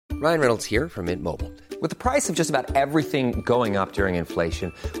Ryan Reynolds here from Mint Mobile. With the price of just about everything going up during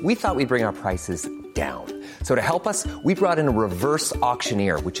inflation, we thought we'd bring our prices down. So to help us, we brought in a reverse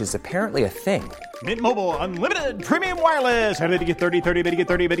auctioneer, which is apparently a thing. Mint Mobile Unlimited Premium Wireless. How to get 30, 30, bit to get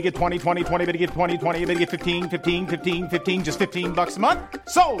 30, bit to get 20, 20, 20, bit to get 20, 20, bit to get 15, 15, 15, 15, just $15 a month?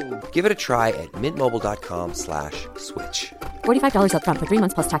 Sold! Give it a try at mintmobile.com/switch. $45 up front for 3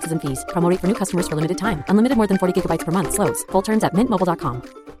 months plus taxes and fees. Promo rate for new customers for limited time. Unlimited more than 40 gigabytes per month. Slows full terms at mintmobile.com.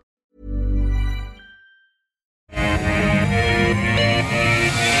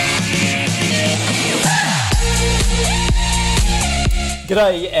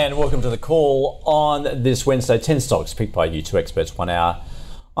 G'day and welcome to the call on this Wednesday. 10 stocks picked by you two experts, 1 hour.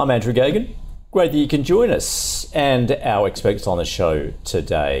 I'm Andrew Gagan. Great that you can join us. And our experts on the show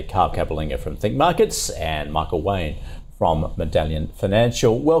today, Carl Capolingua from Think Markets and Michael Wayne from Medallion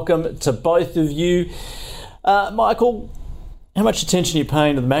Financial. Welcome to both of you. Michael, how much attention are you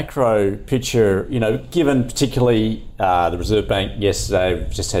paying to the macro picture, given particularly the Reserve Bank yesterday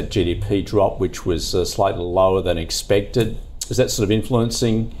just had GDP drop, which was slightly lower than expected? Is that sort of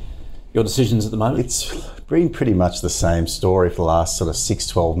influencing your decisions at the moment? It's been pretty much the same story for the last sort of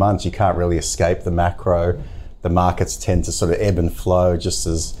 6-12 months. You can't really escape the macro. The markets tend to sort of ebb and flow just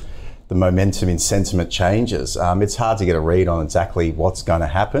as the momentum in sentiment changes. It's hard to get a read on exactly what's going to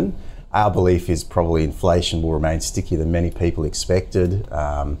happen. Our belief is probably inflation will remain stickier than many people expected.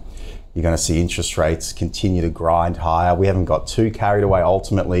 You're going to see interest rates continue to grind higher. We haven't got too carried away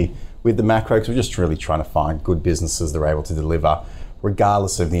ultimately with the macro because we're just really trying to find good businesses that are able to deliver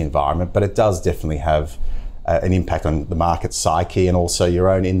regardless of the environment. But it does definitely have an impact on the market psyche and also your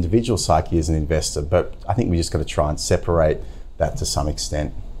own individual psyche as an investor. But I think we just got to try and separate that to some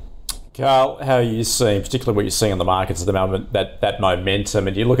extent. Carl, how are you seeing, particularly what you're seeing on the markets at the moment, that momentum?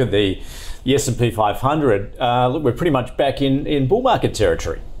 And you look at the S&P 500, look, we're pretty much back in bull market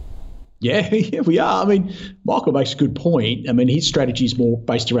territory. Yeah, we are. I mean, Michael makes a good point. I mean, his strategy is more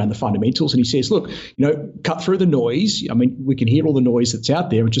based around the fundamentals. And he says, look, cut through the noise. I mean, we can hear all the noise that's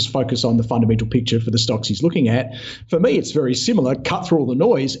out there and just focus on the fundamental picture for the stocks he's looking at. For me, it's very similar. Cut through all the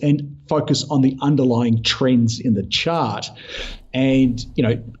noise and focus on the underlying trends in the chart. And,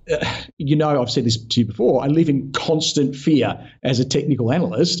 I've said this to you before, I live in constant fear as a technical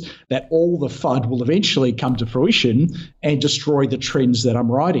analyst that all the FUD will eventually come to fruition and destroy the trends that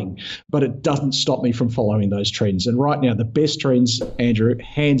I'm writing. But it doesn't stop me from following those trends. And right now, the best trends, Andrew,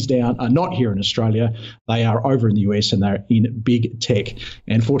 hands down, are not here in Australia. They are over in the US and they're in big tech.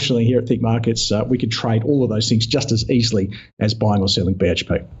 And fortunately, here at Think Markets, we can trade all of those things just as easily as buying or selling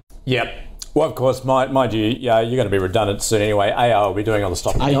BHP. Yep. Well, of course, mind you, you're going to be redundant soon anyway. AI will be doing all the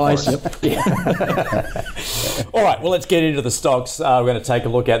stock picking AIs, for us. Yep. All right, well, let's get into the stocks. We're going to take a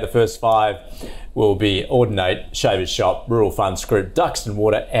look at the first 5. Will be Audinate, Shavers Shop, Rural Funds Group, Duxton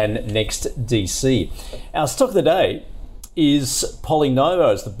Water, and Next DC. Our stock of the day is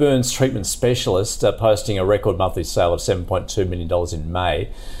PolyNovo. It's the burns treatment specialist, posting a record monthly sale of $7.2 million in May.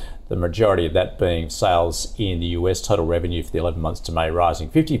 The majority of that being sales in the US. Total revenue for the 11 months to May rising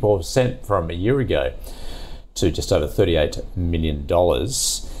 54% from a year ago to just over $38 million.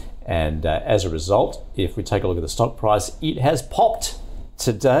 And as a result, if we take a look at the stock price, it has popped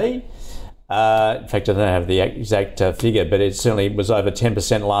today. In fact, I don't have the exact figure, but it certainly was over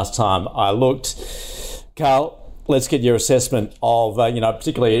 10% last time I looked. Carl, let's get your assessment of,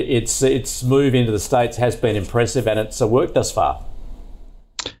 particularly its move into the States has been impressive and it's worked thus far.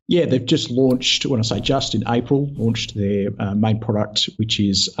 Yeah, they've just launched, when I say just, in April, launched their main product, which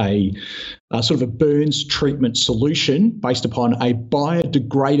is a sort of a burns treatment solution based upon a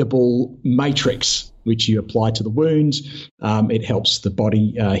biodegradable matrix, which you apply to the wounds. It helps the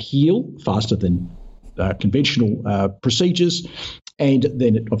body heal faster than conventional procedures. And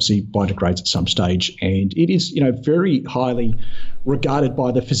then it obviously biodegrades at some stage. And it is, very highly regarded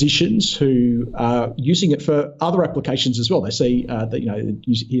by the physicians who are using it for other applications as well. They see that, you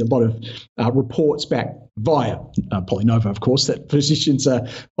hear a lot of reports back via PolyNovo, of course, that physicians are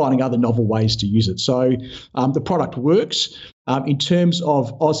finding other novel ways to use it. So the product works. In terms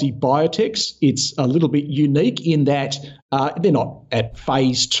of Aussie biotechs, it's a little bit unique in that they're not at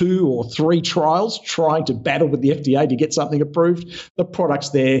phase 2 or 3 trials trying to battle with the FDA to get something approved. The product's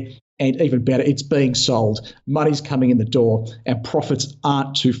there, and even better, it's being sold. Money's coming in the door, and profits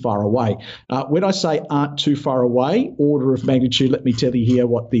aren't too far away. When I say aren't too far away, order of magnitude, let me tell you here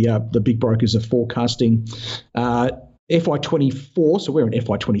what the big brokers are forecasting. FY24, so we're in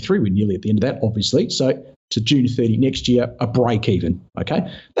FY23, we're nearly at the end of that, obviously. So to June 30 next year are break even. Okay,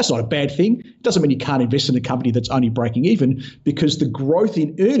 that's not a bad thing. It doesn't mean you can't invest in a company that's only breaking even, because the growth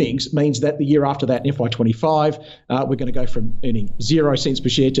in earnings means that the year after that, in FY25, we're going to go from earning 0 cents per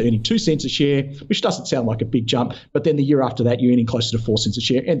share to earning 2 cents a share, which doesn't sound like a big jump. But then the year after that, you're earning closer to 4 cents a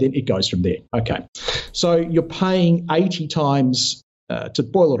share, and then it goes from there. Okay, so you're paying 80 times, to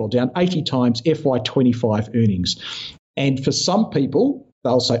boil it all down, 80 times FY25 earnings. And for some people,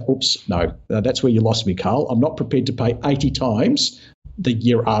 they'll say, oops, no, that's where you lost me, Carl. I'm not prepared to pay 80 times the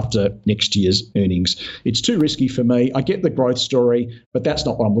year after next year's earnings. It's too risky for me. I get the growth story, but that's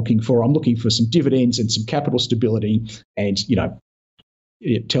not what I'm looking for. I'm looking for some dividends and some capital stability, and,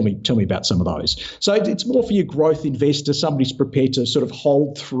 tell me about some of those. So it's more for your growth investor, somebody's prepared to sort of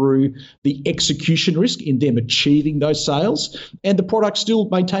hold through the execution risk in them achieving those sales, and the product still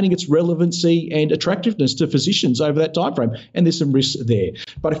maintaining its relevancy and attractiveness to physicians over that time frame. And there's some risks there.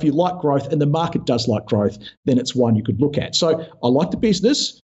 But if you like growth, and the market does like growth, then it's one you could look at. So I like the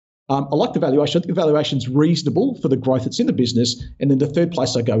business. I like the valuation. I think the valuation's reasonable for the growth that's in the business. And then the third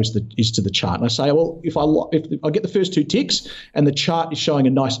place I go is to the chart. And I say, well, if I get the first two ticks and the chart is showing a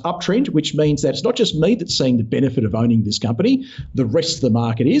nice uptrend, which means that it's not just me that's seeing the benefit of owning this company, the rest of the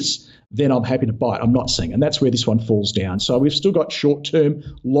market is, then I'm happy to buy it. I'm not seeing. And that's where this one falls down. So we've still got short-term,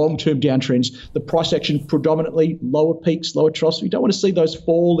 long-term downtrends. The price action predominantly lower peaks, lower troughs. We don't want to see those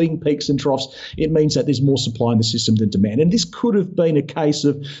falling peaks and troughs. It means that there's more supply in the system than demand. And this could have been a case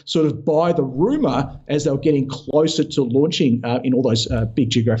of sort of buy the rumour as they were getting closer to launching in all those big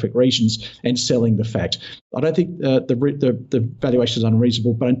geographic regions, and selling the fact. I don't think the valuation is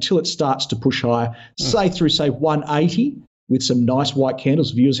unreasonable, but until it starts to push higher, say 180, with some nice white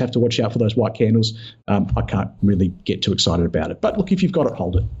candles. Viewers have to watch out for those white candles. I can't really get too excited about it. But look, if you've got it,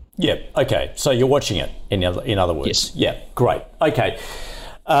 hold it. Yeah, okay. So you're watching it, in other words. Yes. Yeah, great. Okay.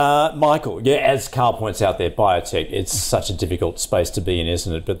 Michael, yeah, as Carl points out there, biotech, it's such a difficult space to be in,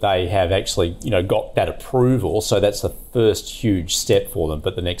 isn't it? But they have actually, got that approval. So that's the first huge step for them.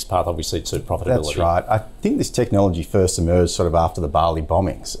 But the next path, obviously, to profitability. That's right. I think this technology first emerged sort of after the Bali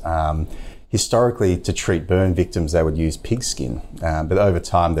bombings. Historically, to treat burn victims, they would use pig skin. But over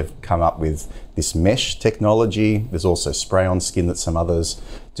time, they've come up with this mesh technology. There's also spray-on skin that some others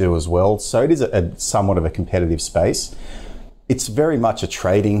do as well. So it is a somewhat of a competitive space. It's very much a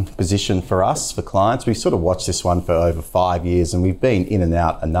trading position for us, for clients. We've sort of watched this one for over 5 years, and we've been in and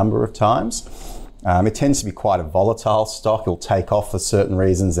out a number of times. It tends to be quite a volatile stock. It'll take off for certain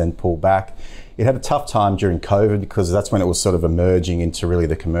reasons, then pull back. It had a tough time during COVID because that's when it was sort of emerging into really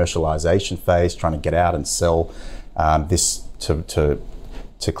the commercialization phase, trying to get out and sell this to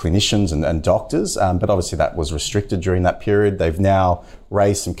clinicians and doctors. But obviously that was restricted during that period. They've now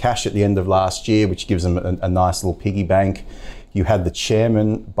raised some cash at the end of last year, which gives them a nice little piggy bank. You had the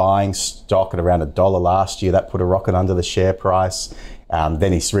chairman buying stock at around $1 last year. That put a rocket under the share price.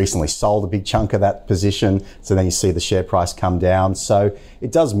 Then he's recently sold a big chunk of that position. So then you see the share price come down. So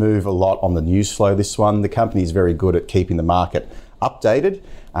it does move a lot on the news flow, this one. The company is very good at keeping the market updated.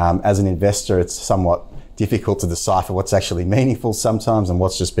 As an investor, it's somewhat difficult to decipher what's actually meaningful sometimes and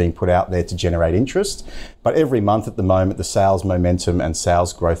what's just being put out there to generate interest. But every month at the moment, the sales momentum and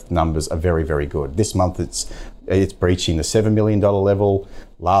sales growth numbers are very, very good. This month it's breaching the $7 million level.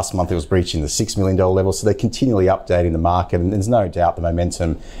 Last month it was breaching the $6 million level. So they're continually updating the market, and there's no doubt the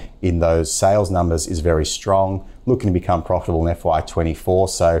momentum in those sales numbers is very strong, looking to become profitable in FY24.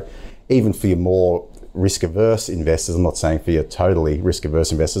 So even for your more risk-averse investors, I'm not saying for your totally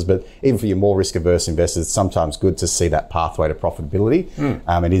risk-averse investors, but even for your more risk-averse investors, it's sometimes good to see that pathway to profitability.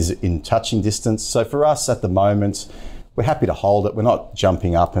 It is in touching distance. So for us at the moment, we're happy to hold it. We're not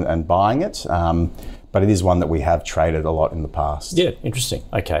jumping up and buying it. But it is one that we have traded a lot in the past. Yeah, interesting.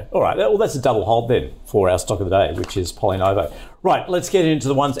 Okay. All right. Well, that's a double hold then for our stock of the day, which is PolyNovo. Right. Let's get into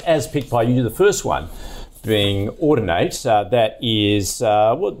the ones as picked by you. The first one being Audinate. That is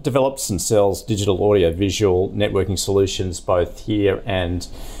develops and sells digital audio visual networking solutions both here and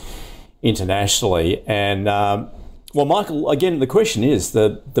internationally. And, Michael, again, the question is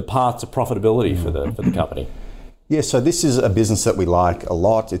the path to profitability for the company. Yeah, so this is a business that we like a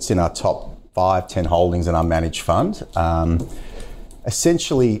lot. It's in our top 5-10 holdings in our managed fund.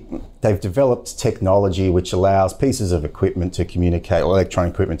 Essentially, they've developed technology which allows pieces of equipment to communicate, or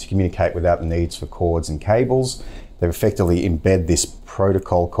electronic equipment to communicate without the needs for cords and cables. They've effectively embed this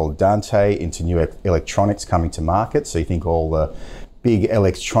protocol called Dante into new electronics coming to market. So you think all the big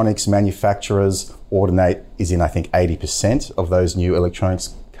electronics manufacturers, Audinate is in, I think, 80% of those new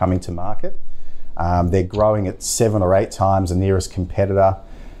electronics coming to market. They're growing at 7 or 8 times the nearest competitor.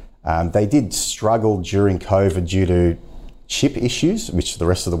 They did struggle during COVID due to chip issues, which the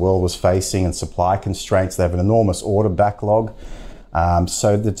rest of the world was facing, and supply constraints. They have an enormous order backlog.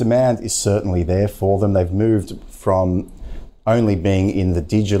 So the demand is certainly there for them. They've moved from only being in the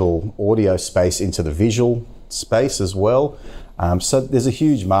digital audio space into the visual space as well. So there's a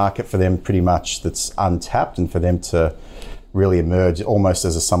huge market for them pretty much that's untapped, and for them to really emerge almost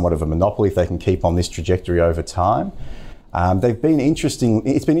as somewhat of a monopoly if they can keep on this trajectory over time. They've been interesting.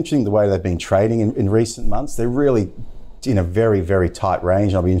 It's been interesting the way they've been trading in recent months. They're really in a very, very tight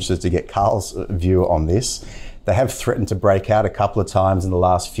range. I'll be interested to get Carl's view on this. They have threatened to break out a couple of times in the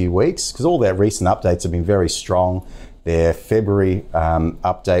last few weeks because all their recent updates have been very strong. Their February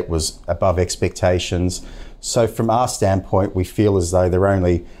update was above expectations. So from our standpoint, we feel as though they're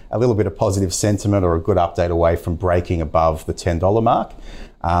only a little bit of positive sentiment or a good update away from breaking above the $10 mark.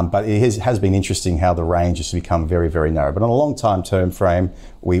 But it has been interesting how the range has become very, very narrow. But on a long-time term frame,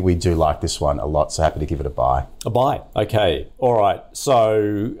 we do like this one a lot, so happy to give it a buy. A buy, okay. All right.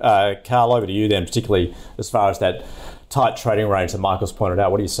 So, Carl, over to you then, particularly as far as that tight trading range that Michael's pointed out.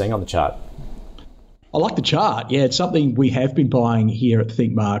 What are you seeing on the chart? I like the chart. Yeah, it's something we have been buying here at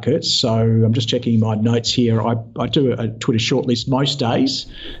Think Markets. So I'm just checking my notes here. I do a Twitter shortlist most days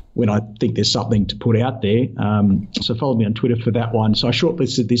when I think there's something to put out there. So follow me on Twitter for that one. So I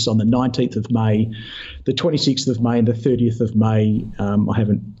shortlisted this on the 19th of May, the 26th of May and the 30th of May. I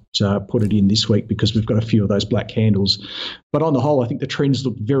haven't put it in this week because we've got a few of those black candles. But on the whole, I think the trends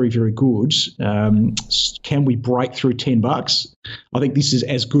look very, very good. Can we break through $10? I think this is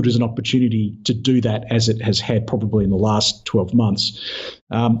as good as an opportunity to do that as it has had probably in the last 12 months.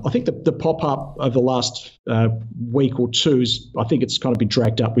 I think the pop-up over the last week or two is, I think it's kind of been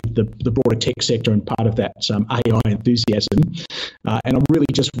dragged up with the broader tech sector and part of that AI enthusiasm. And I'm really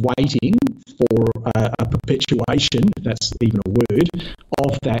just waiting for a perpetuation, if that's even a word,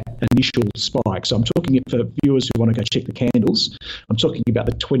 of that initial spike. So I'm talking for viewers who want to go check the candles. I'm talking about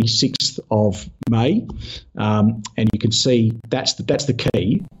the 26th of May, and you can see that's the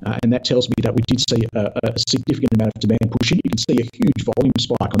key, and that tells me that we did see a significant amount of demand pushing. You can see a huge volume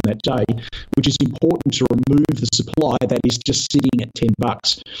spike on that day, which is important to remove the supply that is just sitting at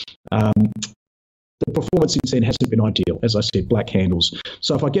 $10. The performance since then hasn't been ideal, as I said, black candles.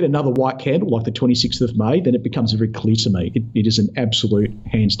 So if I get another white candle like the 26th of May, then it becomes very clear to me. It is an absolute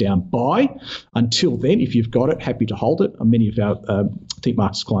hands-down buy. Until then, if you've got it, happy to hold it. Many of our Think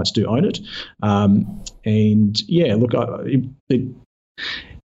Markets clients do own it. And yeah, look, $10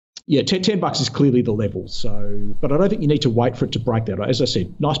 is clearly the level. So, but I don't think you need to wait for it to break that. As I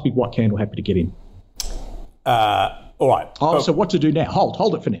said, nice big white candle, happy to get in. All right. So what to do now?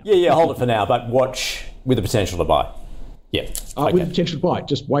 Hold it for now. Yeah, hold it for now, but watch with the potential to buy. Yeah. Okay. With the potential to buy.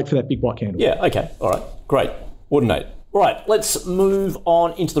 Just wait for that big white candle. Yeah, okay. All right. Great. Audinate. All right, let's move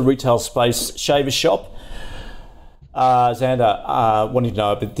on into the retail space. Shaver Shop. Xander, wanting to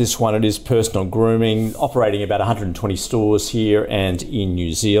know about this one. It is personal grooming, operating about 120 stores here and in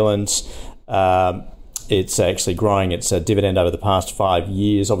New Zealand. It's actually growing its dividend over the past 5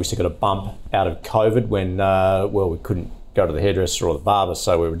 years. Obviously got a bump out of COVID when, we couldn't go to the hairdresser or the barber,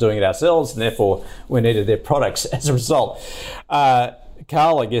 so we were doing it ourselves, and therefore we needed their products as a result.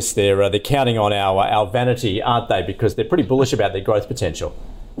 Carl, I guess they're counting on our vanity, aren't they? Because they're pretty bullish about their growth potential.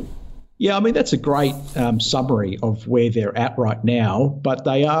 Yeah, I mean, that's a great summary of where they're at right now, but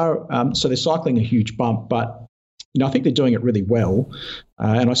they are, so they're cycling a huge bump, but I think they're doing it really well.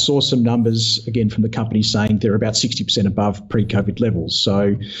 And I saw some numbers, again, from the company saying they're about 60% above pre-COVID levels.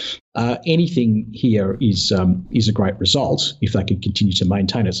 So anything here is a great result if they could continue to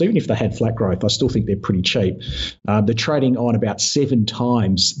maintain it. So even if they had flat growth, I still think they're pretty cheap. They're trading on about 7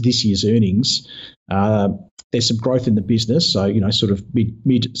 times this year's earnings. There's some growth in the business, so sort of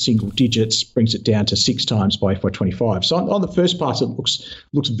mid single digits brings it down to 6 times by FY25. So on the first part, it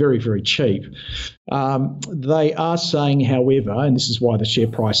looks very, very cheap. They are saying, however, and this is why the share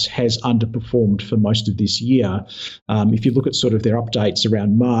price has underperformed for most of this year. If you look at sort of their updates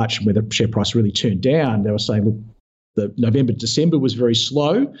around March, where the share price really turned down, they were saying, look, the November, December was very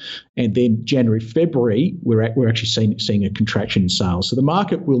slow, and then January, February, we're actually seeing a contraction in sales. So the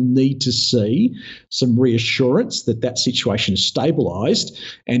market will need to see some reassurance that situation is stabilised,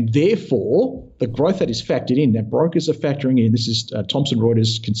 and therefore the growth that is factored in. Now, brokers are factoring in, this is Thomson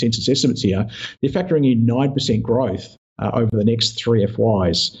Reuters consensus estimates here, they're factoring in 9% growth over the next 3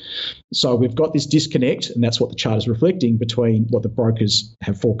 FYs. So we've got this disconnect, and that's what the chart is reflecting, between what the brokers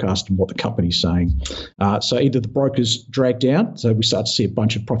have forecast and what the company's saying. So either the brokers drag down, so we start to see a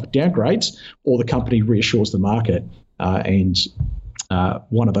bunch of profit downgrades, or the company reassures the market. And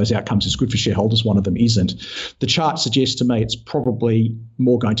one of those outcomes is good for shareholders, one of them isn't. The chart suggests to me it's probably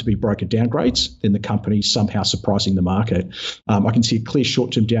more going to be broker downgrades than the company somehow surprising the market. I can see a clear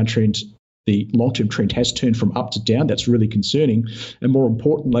short-term downtrend. The long-term trend has turned from up to down. That's really concerning. And more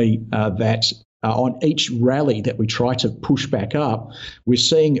importantly, that on each rally that we try to push back up, we're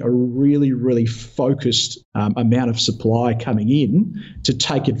seeing a really, really focused amount of supply coming in to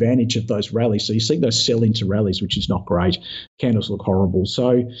take advantage of those rallies. So you see those sell into rallies, which is not great. Candles look horrible.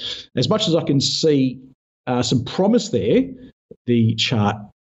 So as much as I can see some promise there, the chart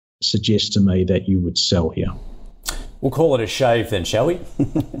suggests to me that you would sell here. We'll call it a shave then, shall we?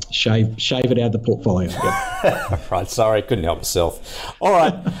 Shave it out of the portfolio. Yep. Right, sorry, couldn't help myself. All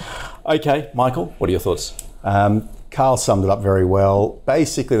right. Okay, Michael, what are your thoughts? Carl summed it up very well.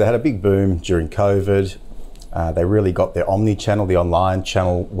 Basically, they had a big boom during COVID. They really got their omni-channel, the online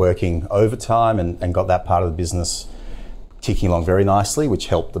channel, working overtime and got that part of the business ticking along very nicely, which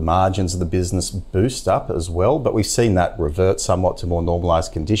helped the margins of the business boost up as well. But we've seen that revert somewhat to more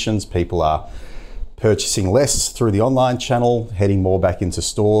normalised conditions. People are purchasing less through the online channel, heading more back into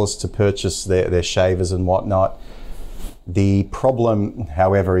stores to purchase their shavers and whatnot. The problem,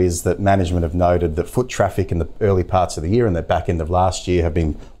 however, is that management have noted that foot traffic in the early parts of the year and the back end of last year have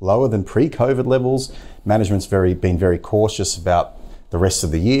been lower than pre-COVID levels. Management's been very cautious about the rest of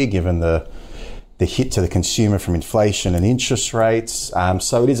the year, given the hit to the consumer from inflation and interest rates.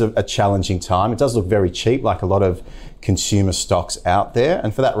 So it is a challenging time. It does look very cheap, like a lot of consumer stocks out there.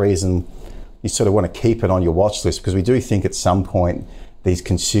 And for that reason, you sort of want to keep it on your watch list, because we do think at some point these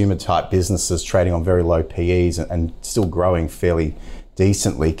consumer type businesses trading on very low PEs and still growing fairly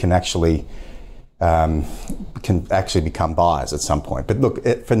decently can actually become buyers at some point. But look,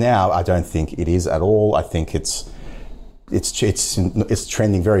 for now, I don't think it is at all. I think it's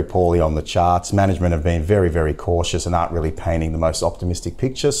trending very poorly on the charts. Management have been very, very cautious and aren't really painting the most optimistic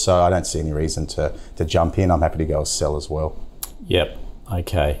picture. So I don't see any reason to jump in. I'm happy to go sell as well. Yep.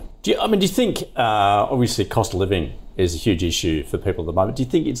 Okay. Do you think, obviously, cost of living is a huge issue for people at the moment. Do you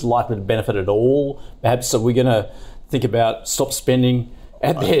think it's likely to benefit at all? Perhaps are we going to think about stop spending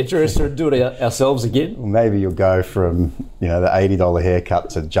at the hairdresser and do it ourselves again? Well, maybe you'll go from the $80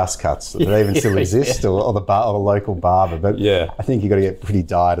 haircut to Just Cuts. Do they even still exist, or the local barber? But I think you've got to get pretty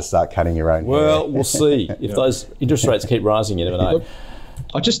dire to start cutting your own hair. Well, we'll see. If those interest rates keep rising, you never know.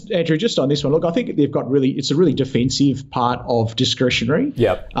 Andrew, just on this one, look, I think they've got it's a really defensive part of discretionary.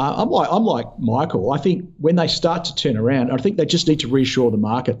 Yep. I'm like Michael. I think when they start to turn around, I think they just need to reassure the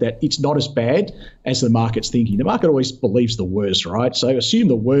market that it's not as bad as the market's thinking. The market always believes the worst, right? So assume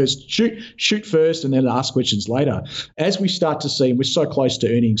the worst, shoot first, and then ask questions later. As we start to see, and we're so close to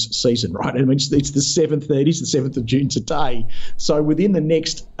earnings season, right? I mean, it's the 7th, the 7th of June today. So within the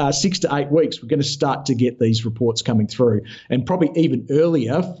next 6 to 8 weeks, we're going to start to get these reports coming through, and probably even earlier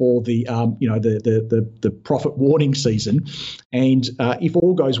for the profit warning season. And if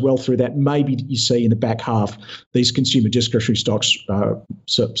all goes well through that, maybe you see in the back half these consumer discretionary stocks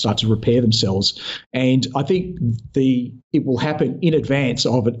start to repair themselves. And I think it will happen in advance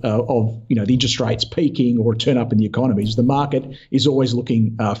of the interest rates peaking or a turn up in the economy. The market is always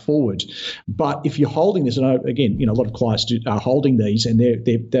looking forward. But if you're holding this, and again, a lot of clients are holding these, and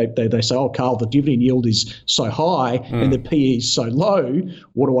they say, "Oh, Carl, the dividend yield is so high and the PE is so low.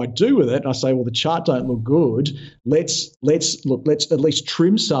 What do I do with it?" And I say, "Well, the chart don't look good. Let's at least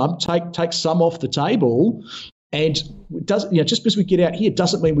trim some, take some off the table." And it does, just because we get out here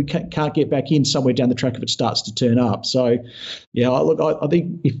doesn't mean we can't get back in somewhere down the track if it starts to turn up. So, I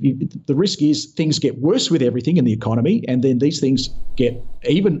think if the risk is things get worse with everything in the economy, and then these things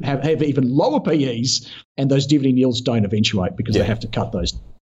have even lower PEs, and those dividend yields don't eventuate because they have to cut those.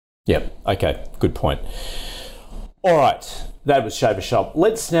 Yep. Okay. Good point. All right. That was Shaver Shop.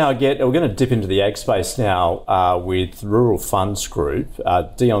 Let's now we're going to dip into the ag space now with Rural Funds Group,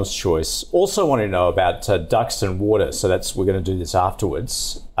 Dion's Choice. Also wanting to know about Duxton Water, so we're going to do this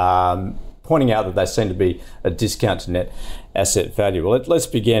afterwards, pointing out that they seem to be a discount to net asset value. Well, let's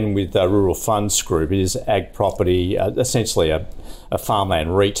begin with Rural Funds Group. It is ag property, essentially a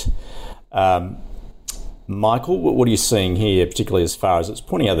farmland REIT. Michael, what are you seeing here, particularly as far as it's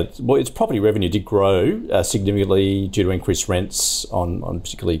pointing out that its property revenue did grow significantly due to increased rents on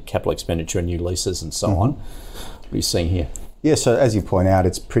particularly capital expenditure and new leases and so on. What are you seeing here? Yeah, so as you point out,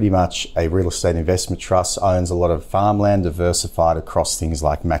 it's pretty much a real estate investment trust, owns a lot of farmland diversified across things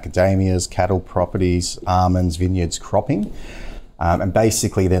like macadamias, cattle properties, almonds, vineyards, cropping, and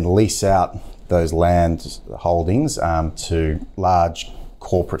basically then lease out those land holdings to large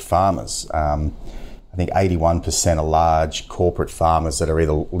corporate farmers. I think 81% are large corporate farmers that are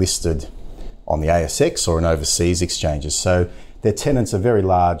either listed on the ASX or in overseas exchanges. So their tenants are very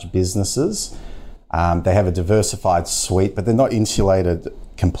large businesses. They have a diversified suite, but they're not insulated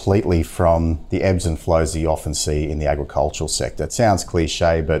completely from the ebbs and flows that you often see in the agricultural sector. It sounds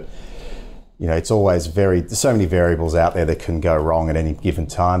cliche, but it's always there's so many variables out there that can go wrong at any given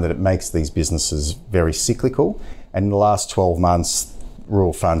time that it makes these businesses very cyclical. And in the last 12 months,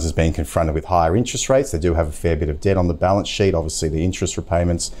 Rural Funds has been confronted with higher interest rates. They do have a fair bit of debt on the balance sheet. Obviously, the interest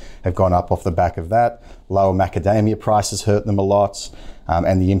repayments have gone up off the back of that. Lower macadamia prices hurt them a lot,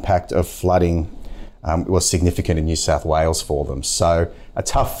 and the impact of flooding was significant in New South Wales for them. So a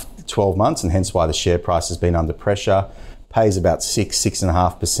tough 12 months, and hence why the share price has been under pressure. Pays about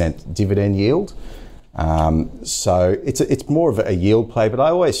 6.5% dividend yield. So it's more of a yield play, but I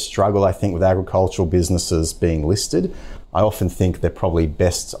always struggle, I think, with agricultural businesses being listed. I often think they're probably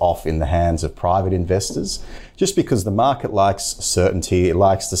best off in the hands of private investors, just because the market likes certainty. It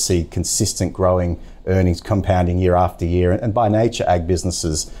likes to see consistent growing earnings compounding year after year, and by nature, ag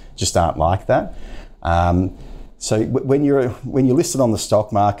businesses just aren't like that. So when you're listed on the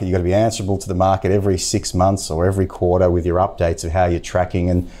stock market, you've got to be answerable to the market every 6 months or every quarter with your updates of how you're tracking,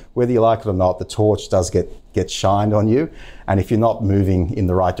 and whether you like it or not, the torch does get shined on you. And if you're not moving in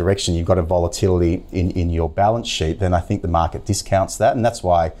the right direction, you've got a volatility in your balance sheet, then I think the market discounts that, and that's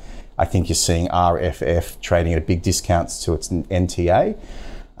why I think you're seeing RFF trading at a big discount to its NTA.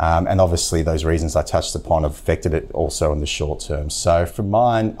 And obviously those reasons I touched upon have affected it also in the short term. So for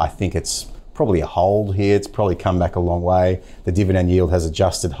mine, I think it's probably a hold here. It's probably come back a long way. The dividend yield has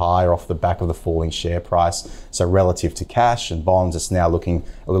adjusted higher off the back of the falling share price. So relative to cash and bonds, it's now looking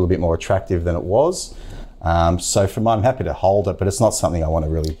a little bit more attractive than it was. So for mine, I'm happy to hold it, but it's not something I want to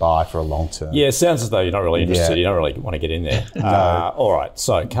really buy for a long term. Yeah, it sounds as though you're not really interested. Yeah. You don't really want to get in there. No. All right.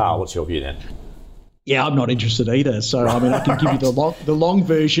 So, Carl, what's your view then? Yeah, I'm not interested either. So, I mean, I can give you the long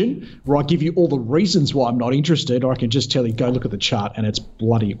version where I give you all the reasons why I'm not interested, or I can just tell you, go look at the chart, and it's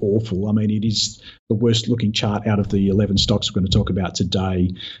bloody awful. I mean, it is the worst looking chart out of the 11 stocks we're going to talk about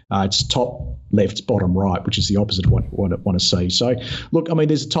today. It's top left, bottom right, which is the opposite of what I want to see. So, look, I mean,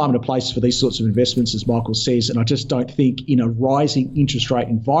 there's a time and a place for these sorts of investments, as Michael says, and I just don't think in a rising interest rate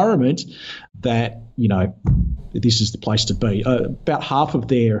environment that, this is the place to be. About half of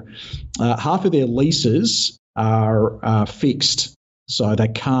their leases are fixed, so they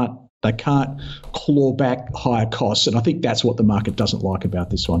can't claw back higher costs, and I think that's what the market doesn't like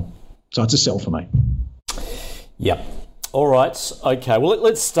about this one. So it's a sell for me. Yep. All right. Okay. Well,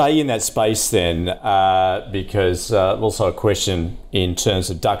 let's stay in that space then, because also a question in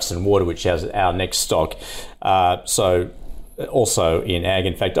terms of Duxton Water, which has our next stock. So also in ag,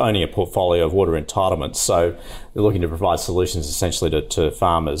 in fact, owning a portfolio of water entitlements. So they're looking to provide solutions essentially to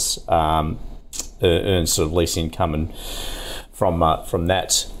farmers, earn sort of lease income and from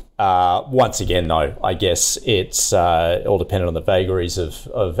that. Once again, though, I guess it's all dependent on the vagaries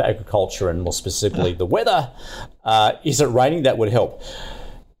of agriculture and more specifically the weather. Is it raining? That would help.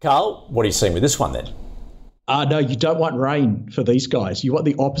 Carl, what are you seeing with this one then? No, you don't want rain for these guys. You want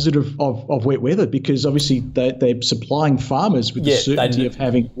the opposite of wet weather, because obviously they're supplying farmers with the certainty of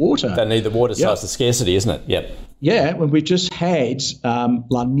having water. They need the water, so it's the scarcity, isn't it? Yep. Yeah, when we just had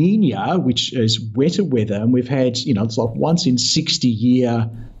La Nina, which is wetter weather, and we've had, it's like once in 60-year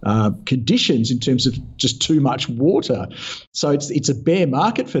conditions in terms of just too much water. So it's a bear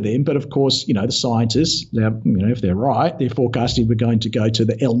market for them. But of course, the scientists, if they're right, they're forecasting we're going to go to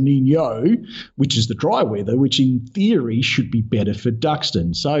the El Nino, which is the dry weather, which in theory should be better for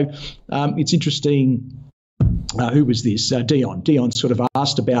Duxton. So it's interesting. Who was this? Dion. Dion sort of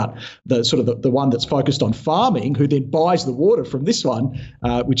asked about the one that's focused on farming, who then buys the water from this one,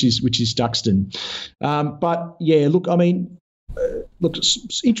 which is Duxton. But yeah, look, I mean,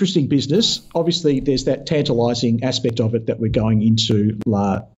 it's interesting business. Obviously, there's that tantalising aspect of it that we're going into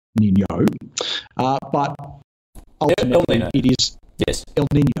La Nino, but ultimately it is. Yes. El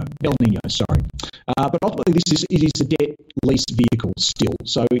Nino, sorry. But ultimately, it is a debt lease vehicle still.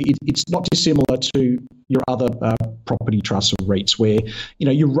 So it's not dissimilar to your other property trusts or REITs, where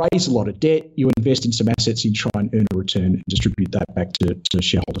you raise a lot of debt, you invest in some assets, and try and earn a return and distribute that back to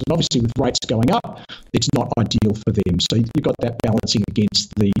shareholders. And obviously, with rates going up, it's not ideal for them. So you've got that balancing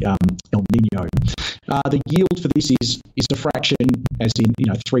against the El Nino. The yield for this is a fraction, as in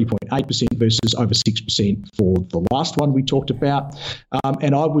 3.8% versus over 6% for the last one we talked about.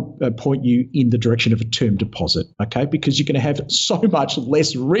 And I would point you in the direction of a term deposit, okay, because you're going to have so much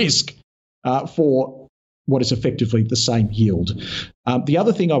less risk for what is effectively the same yield. The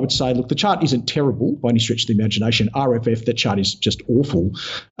other thing I would say, look, the chart isn't terrible by any stretch of the imagination. RFF, that chart is just awful,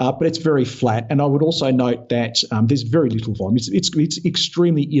 but it's very flat. And I would also note that there's very little volume. It's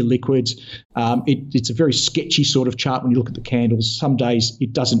extremely illiquid. It's a very sketchy sort of chart when you look at the candles. Some days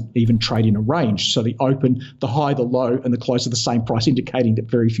it doesn't even trade in a range. So the open, the high, the low, and the close are the same price, indicating that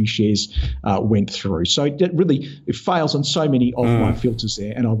very few shares went through. So it fails on so many of my filters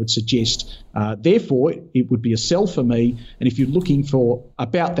there. And I would suggest, therefore, it would be a sell for me. And if you're looking for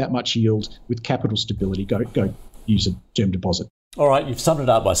about that much yield with capital stability, go use a term deposit. All right, you've summed it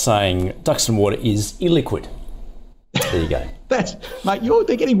up by saying Duxton Water is illiquid. There you go. Mate,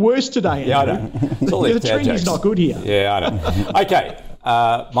 they're getting worse today. Yeah, I know. It's all the trend is not good here. Yeah, I know. Okay,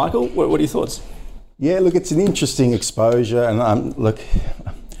 Michael, what are your thoughts? Yeah, look, it's an interesting exposure, and look,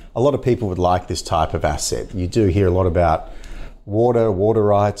 a lot of people would like this type of asset. You do hear a lot about water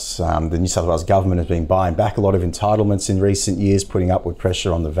rights. The New South Wales government has been buying back a lot of entitlements in recent years, putting upward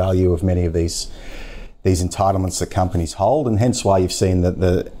pressure on the value of many of these entitlements that companies hold, and hence why you've seen that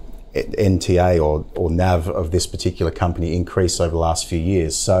the NTA or NAV of this particular company increase over the last few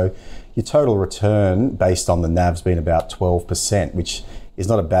years. So your total return based on the NAV's been about 12%, which is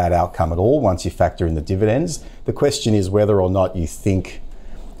not a bad outcome at all once you factor in the dividends. The question is whether or not you think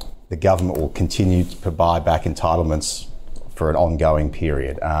the government will continue to buy back entitlements for an ongoing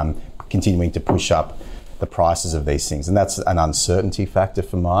period, continuing to push up the prices of these things. And that's an uncertainty factor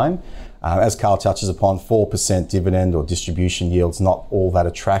for mine. As Carl touches upon, 4% dividend or distribution yield's not all that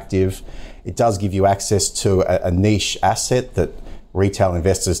attractive. It does give you access to a niche asset that retail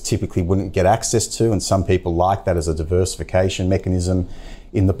investors typically wouldn't get access to, and some people like that as a diversification mechanism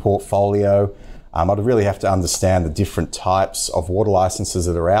in the portfolio. I'd really have to understand the different types of water licenses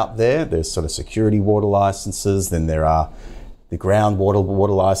that are out there. There's sort of security water licenses, then there are the groundwater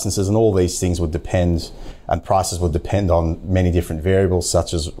water licenses, and all these things would depend, and prices would depend on many different variables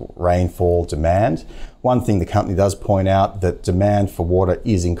such as rainfall, demand. One thing the company does point out that demand for water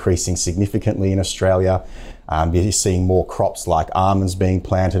is increasing significantly in Australia. You're seeing more crops like almonds being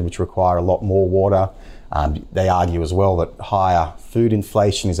planted, which require a lot more water. They argue as well that higher food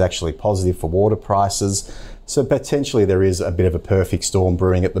inflation is actually positive for water prices. So potentially there is a bit of a perfect storm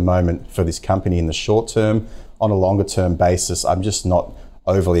brewing at the moment for this company in the short term. On a longer term basis, I'm just not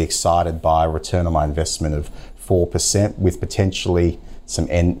overly excited by a return on my investment of 4% with potentially some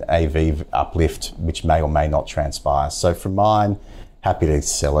NAV uplift, which may or may not transpire. So for mine, happy to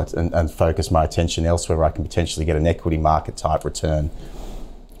sell it and focus my attention elsewhere where I can potentially get an equity market type return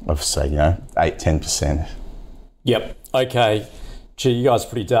of, say, 8-10%. Yep. Okay. Gee, you guys are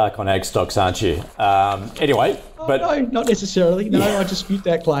pretty dark on ag stocks, aren't you? Anyway. No, not necessarily. No, I dispute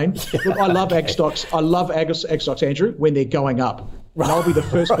that claim. Look, I love ag stocks. I love ag stocks, Andrew, when they're going up. Right. And I'll be the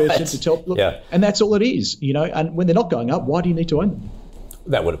first person to tell. Look, and that's all it is, And when they're not going up, why do you need to own them?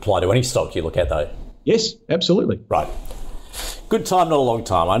 That would apply to any stock you look at, though. Yes, absolutely. Right. Good time, not a long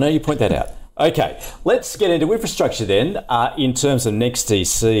time. I know you point that out. Okay, let's get into infrastructure then. In terms of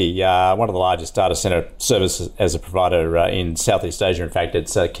NextDC, one of the largest data centre services as a provider in Southeast Asia. In fact,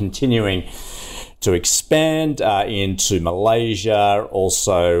 it's continuing to expand into Malaysia,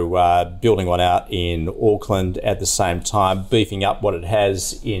 also building one out in Auckland at the same time, beefing up what it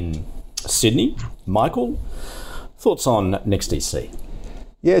has in Sydney. Michael, thoughts on NextDC?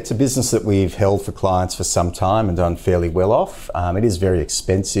 Yeah, it's a business that we've held for clients for some time and done fairly well off. It is very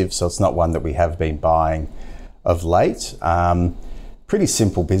expensive, so it's not one that we have been buying of late. Pretty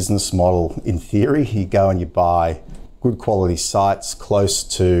simple business model in theory. You go and you buy good quality sites close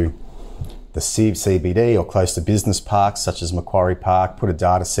to the CBD or close to business parks such as Macquarie Park, put a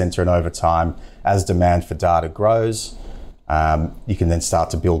data centre, and over time, as demand for data grows, you can then start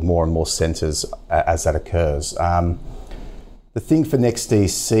to build more and more centres as that occurs. The thing for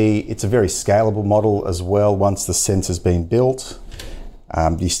NextDC, it's a very scalable model as well. Once the centre's been built,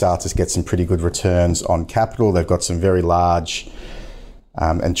 you start to get some pretty good returns on capital. They've got some very large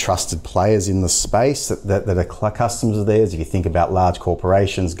and trusted players in the space that are customers of theirs. If you think about large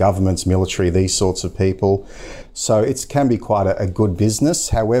corporations, governments, military, these sorts of people. So it can be quite a good business.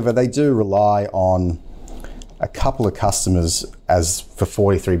 However, they do rely on a couple of customers as for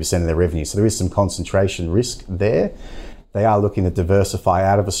 43% of their revenue. So there is some concentration risk there. They are looking to diversify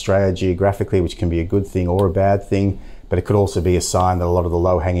out of Australia geographically, which can be a good thing or a bad thing, but it could also be a sign that a lot of the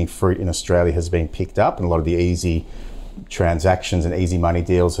low-hanging fruit in Australia has been picked up and a lot of the easy transactions and easy money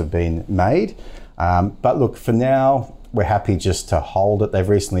deals have been made. But look, for now, we're happy just to hold it. They've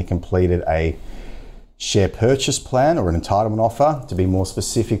recently completed a share purchase plan or an entitlement offer, to be more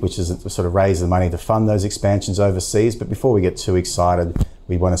specific, which is to sort of raise the money to fund those expansions overseas. But before we get too excited,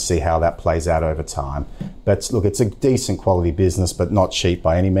 We want to see how that plays out over time. But look, it's a decent quality business, but not cheap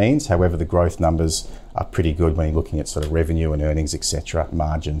by any means. However, the growth numbers are pretty good when you're looking at sort of revenue and earnings, etc.,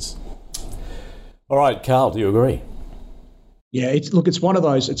 margins. All right, Carl, do you agree? Yeah, it's one of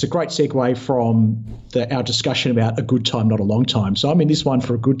those. It's a great segue from our discussion about a good time, not a long time. So I'm in this one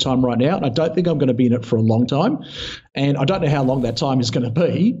for a good time right now, and I don't think I'm going to be in it for a long time. And I don't know how long that time is going to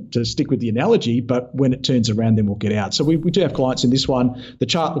be, to stick with the analogy, but when it turns around, then we'll get out. So we do have clients in this one. The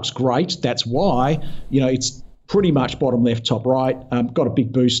chart looks great. That's why, it's pretty much bottom left, top right. Got a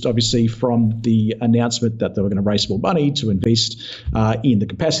big boost, obviously, from the announcement that they were going to raise more money to invest in the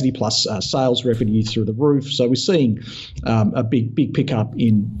capacity, plus sales revenue through the roof. So we're seeing a big pickup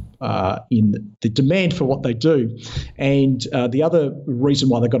in the demand for what they do. And the other reason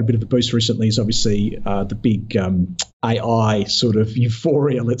why they got a bit of a boost recently is obviously the big AI sort of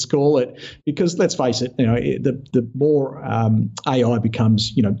euphoria, let's call it, because let's face it, the more AI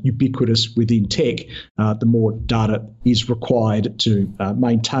becomes, ubiquitous within tech, the more data is required to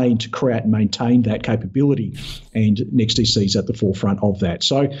create and maintain that capability. And NextDC is at the forefront of that.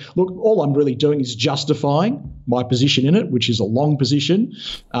 So look, all I'm really doing is justifying my position in it, which is a long position.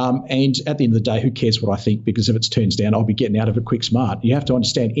 And at the end of the day, who cares what I think? Because if it turns down, I'll be getting out of it quick smart. You have to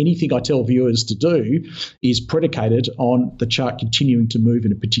understand, anything I tell viewers to do is predicated on the chart continuing to move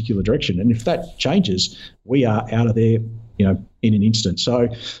in a particular direction. And if that changes, we are out of there, in an instant. So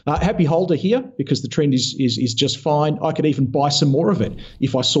happy holder here, because the trend is just fine. I could even buy some more of it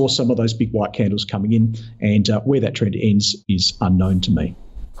if I saw some of those big white candles coming in, and where that trend ends is unknown to me.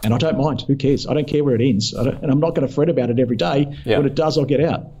 And I don't mind. Who cares? I don't care where it ends. And I'm not going to fret about it every day. Yep. When it does, I'll get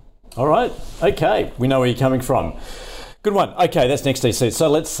out. All right. Okay. We know where you're coming from. Good one. Okay, that's NextDC. So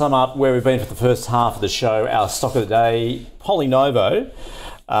let's sum up where we've been for the first half of the show. Our stock of the day, PolyNovo,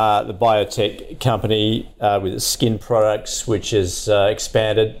 the biotech company with skin products, which has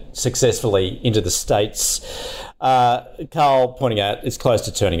expanded successfully into the States. Carl pointing out it's close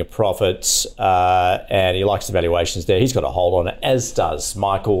to turning a profit, and he likes the valuations there. He's got a hold on it, as does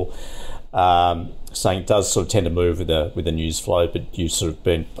Michael, saying it does sort of tend to move with the news flow, but you've sort of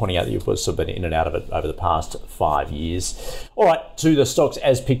been pointing out that you've sort of been in and out of it over the past 5 years. All right, to the stocks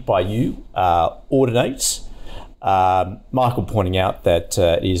as picked by you, Audinate. Michael pointing out that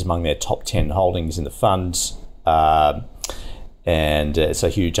it is among their top 10 holdings in the funds, and it's a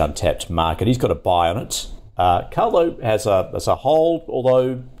huge untapped market. He's got a buy on it. Carl, though, has a hold,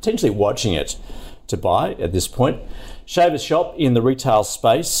 although potentially watching it to buy at this point. Shaver's Shop in the retail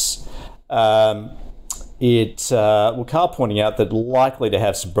space. Carl pointing out that likely to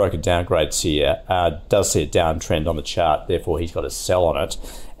have some broken downgrades here, does see a downtrend on the chart, therefore he's got to sell on it,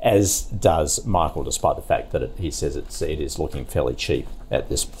 as does Michael, despite the fact that he says it is looking fairly cheap at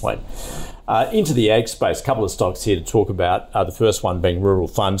this point. Into the ag space, a couple of stocks here to talk about, the first one being Rural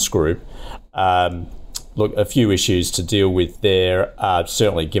Funds Group. Look, a few issues to deal with there,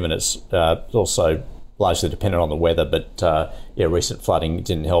 certainly given it's also largely dependent on the weather, but recent flooding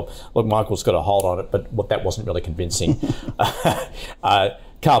didn't help. Look, Michael's got a hold on it, but that wasn't really convincing.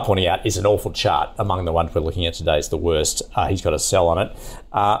 Carl pointing out is an awful chart. Among the ones we're looking at today is the worst. He's got a sell on it.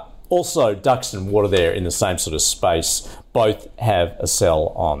 Also, Duxton Water there in the same sort of space. Both have a sell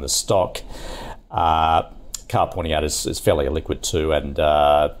on the stock. Carl pointing out is fairly illiquid too, and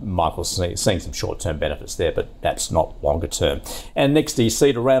Michael's seeing some short-term benefits there, but that's not longer-term. And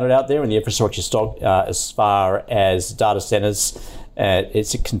NextDC to round it out there in the infrastructure stock, as far as data centres,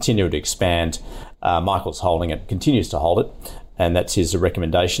 it's continued to expand. Michael's holding it, continues to hold it, and that's his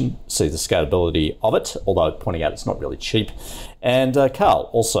recommendation. See the scalability of it, although pointing out it's not really cheap. And Carl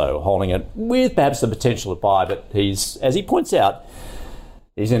also holding it with perhaps the potential to buy, but he's, as he points out,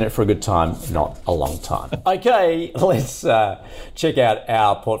 he's in it for a good time, not a long time. Okay, let's check out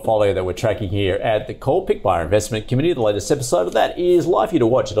our portfolio that we're tracking here at the Call Picked by our Investment Committee. The latest episode of that is live for you to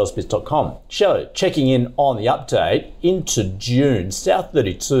watch at ausbiz.com. Checking in on the update into June,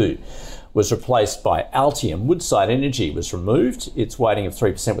 South32 was replaced by Altium. Woodside Energy was removed. Its weighting of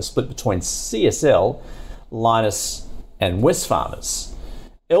 3% was split between CSL, Lynas and Wesfarmers.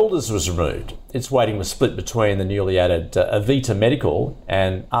 Elders was removed. Its weighting was split between the newly added Avita Medical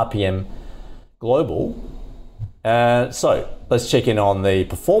and RPM Global. So let's check in on the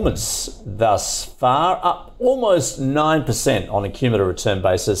performance thus far. Up almost 9% on a cumulative return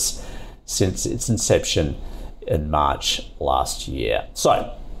basis since its inception in March last year.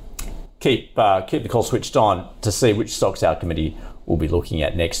 So keep the call switched on to see which stocks our committee will be looking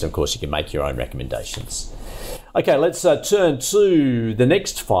at next. Of course, you can make your own recommendations. Okay, let's turn to the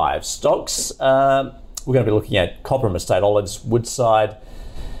next 5 stocks. We're going to be looking at Cobram Estate Olives, Woodside,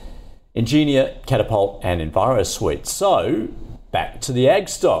 Ingenia, Catapult and EnviroSuite. So back to the ag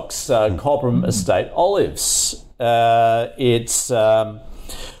stocks. Cobram Estate Olives.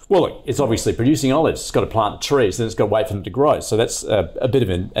 Well, look, it's obviously producing olives. It's got to plant trees, then it's got to wait for them to grow. So that's a bit of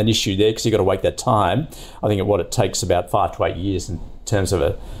an issue there, because you've got to wait that time. I think what it takes about 5 to 8 years in terms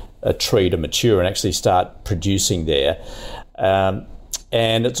of a tree to mature and actually start producing there.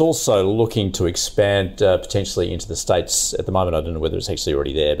 And it's also looking to expand potentially into the States at the moment. I don't know whether it's actually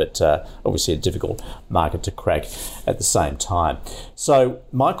already there, but obviously a difficult market to crack at the same time. So,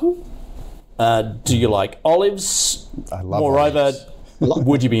 Michael, do you like olives? I love Moreover, olives.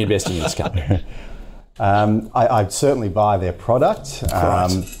 Would you be investing in this company? I'd certainly buy their product.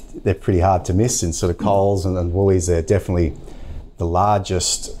 They're pretty hard to miss in sort of Coles and Woolies. They're definitely the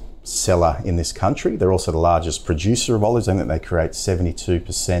largest seller in this country. They're also the largest producer of olives. I think they create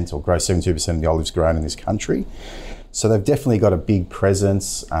 72% or grow 72% of the olives grown in this country. So they've definitely got a big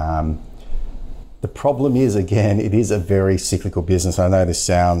presence. The problem is, again, it is a very cyclical business. I know this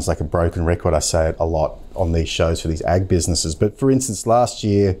sounds like a broken record. I say it a lot on these shows for these ag businesses. But for instance, last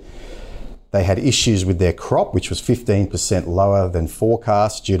year, they had issues with their crop, which was 15% lower than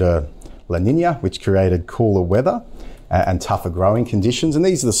forecast due to La Nina, which created cooler weather and tougher growing conditions. And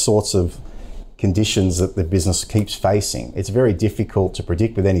these are the sorts of conditions that the business keeps facing. It's very difficult to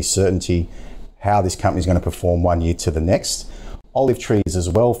predict with any certainty how this company is going to perform one year to the next. Olive trees as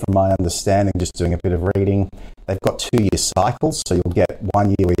well, from my understanding, just doing a bit of reading, they've got 2-year cycles, so you'll get 1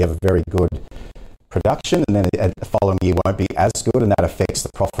 year where you have a very good production, and then the following year won't be as good, and that affects the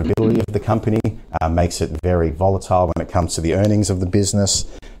profitability of the company, makes it very volatile when it comes to the earnings of the business.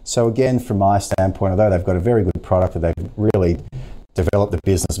 So again, from my standpoint, although they've got a very good product and they've really developed the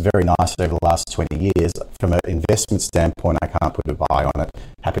business very nicely over the last 20 years, from an investment standpoint, I can't put a buy on it.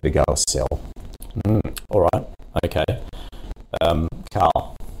 Happy to go or sell. All right. Okay.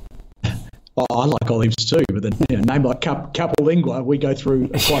 Carl. Oh, I like olives too, but then a name like Capolingua, we go through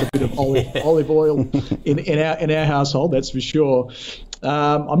quite a bit of olive oil in our household. That's for sure.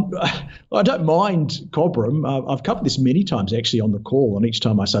 I don't mind Cobram. I've covered this many times actually on the call, and each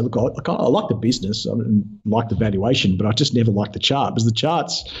time I say, look, I like the business, I like the valuation, but I just never like the chart, because the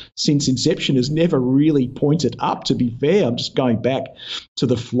charts since inception has never really pointed up. To be fair, I'm just going back to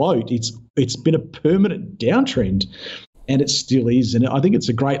the float. It's been a permanent downtrend. And it still is. And I think it's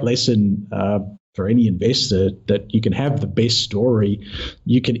a great lesson for any investor that you can have the best story.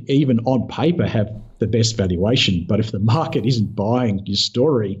 You can even on paper have the best valuation. But if the market isn't buying your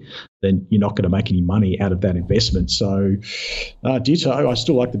story, then you're not going to make any money out of that investment. So ditto, I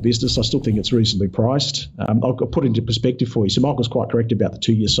still like the business. I still think it's reasonably priced. I'll put it into perspective for you. So Michael's quite correct about the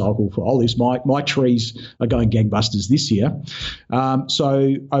 2-year cycle for olives. My trees are going gangbusters this year.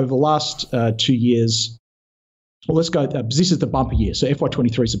 So over the last 2 years, well, let's go. This is the bumper year. So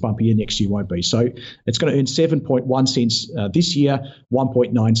FY23 is a bumper year. Next year won't be. So it's going to earn 7.1 cents this year,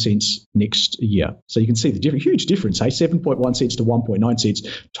 1.9 cents next year. So you can see the huge difference, 7.1 cents to 1.9 cents,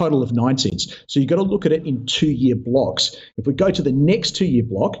 total of 9 cents. So you've got to look at it in 2-year blocks. If we go to the next 2-year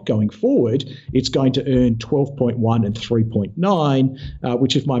block going forward, it's going to earn 12.1 and 3.9,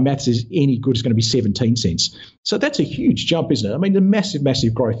 which if my maths is any good, is going to be 17 cents. So that's a huge jump, isn't it? I mean, the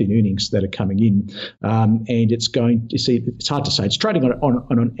massive growth in earnings that are coming in, and it's going to see. It's hard to say. It's trading on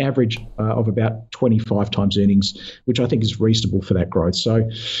an average of about 25 times earnings, which I think is reasonable for that growth. So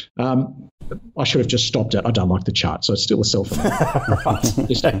I should have just stopped it. I don't like the chart, so it's still a sell for me. Right.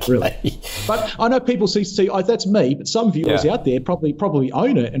 Really. But I know people see that's me, but some viewers out there probably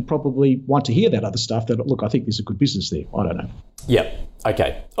own it and probably want to hear that other stuff. That look, I think there's a good business there. I don't know. Yep.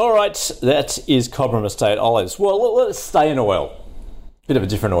 Okay. All right. That is Cobram Estate Olives. Well, let's stay in oil. Bit of a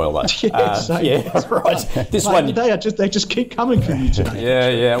different oil, though. Right. This one. They just keep coming from you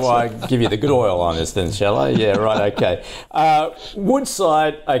today. Yeah. Well, I give you the good oil on this then, shall I? Yeah. Right. Okay.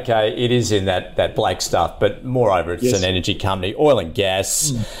 Woodside. Okay, it is in that black stuff, but moreover, it's an energy company, oil and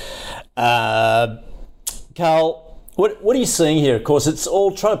gas. Carl, what are you seeing here? Of course, it's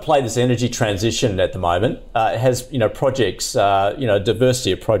all trying to play this energy transition at the moment. It has projects,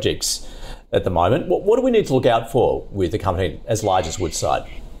 diversity of projects at the moment. What do we need to look out for with a company as large as Woodside?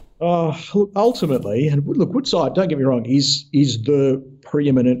 Look, ultimately, and look, Woodside, don't get me wrong, is the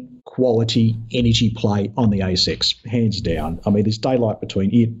preeminent quality energy play on the ASX, hands down. I mean, there's daylight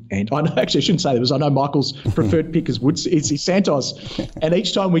between it and I shouldn't say there was. I know Michael's preferred pick is Santos, and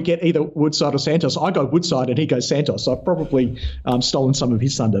each time we get either Woodside or Santos, I go Woodside and he goes Santos. So I've probably stolen some of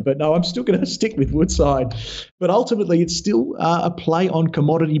his thunder, but no, I'm still going to stick with Woodside. But ultimately, it's still a play on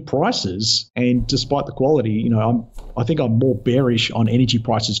commodity prices, and despite the quality, I think I'm more bearish on energy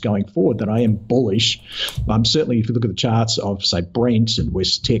prices going forward than I am bullish. Certainly, if you look at the charts of, say, Brent and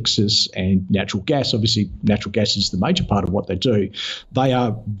West Texas and natural gas, obviously natural gas is the major part of what they do. They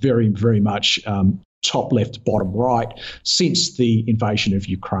are very, very much top left, bottom right since the invasion of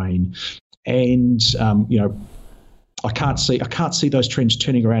Ukraine. And, I can't see those trends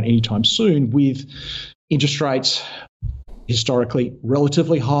turning around anytime soon with interest rates historically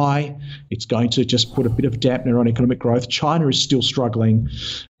relatively high. It's going to just put a bit of dampener on economic growth. China is still struggling,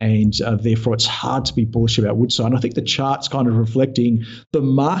 and therefore it's hard to be bullish about Woodside. And I think the chart's kind of reflecting the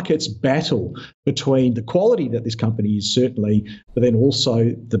market's battle between the quality that this company is certainly, but then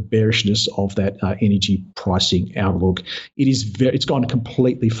also the bearishness of that energy pricing outlook. It's gone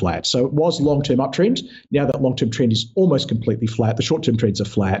completely flat. So it was long-term uptrend. Now that long-term trend is almost completely flat. The short-term trends are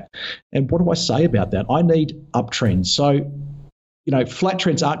flat. And what do I say about that? I need uptrends. So, flat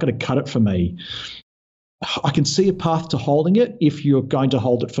trends aren't going to cut it for me. I can see a path to holding it if you're going to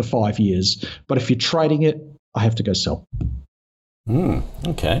hold it for 5 years. But if you're trading it, I have to go sell.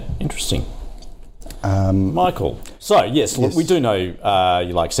 Okay, interesting. Michael. So, yes, look, we do know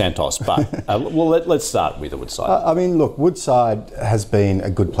you like Santos, but let's start with Woodside. Look, Woodside has been a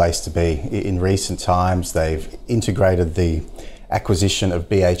good place to be. In recent times, they've integrated the acquisition of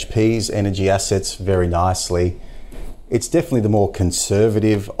BHP's energy assets very nicely. It's definitely the more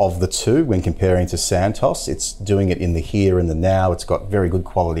conservative of the two when comparing to Santos. It's doing it in the here and the now. It's got very good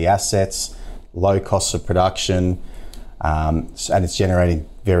quality assets, low costs of production, and it's generating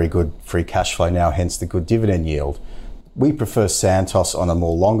very good free cash flow now, hence the good dividend yield. We prefer Santos on a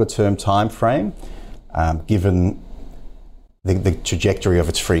more longer term time frame, given the trajectory of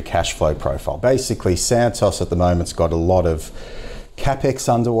its free cash flow profile. Basically, Santos at the moment's got a lot of CapEx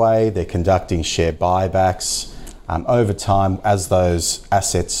underway. They're conducting share buybacks. Over time, as those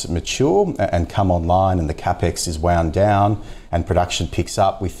assets mature and come online and the CapEx is wound down and production picks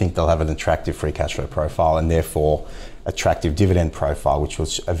up, we think they'll have an attractive free cash flow profile and therefore attractive dividend profile, which will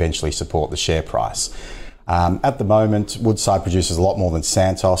eventually support the share price. At the moment, Woodside produces a lot more than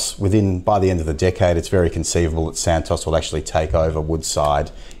Santos. By the end of the decade, it's very conceivable that Santos will actually take over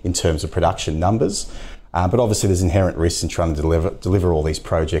Woodside in terms of production numbers. But obviously there's inherent risks in trying to deliver all these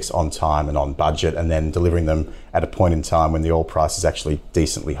projects on time and on budget and then delivering them at a point in time when the oil price is actually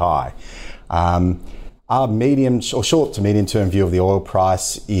decently high. Our medium or short to medium term view of the oil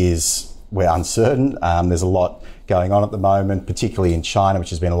price is we're uncertain. There's a lot going on at the moment, particularly in China, which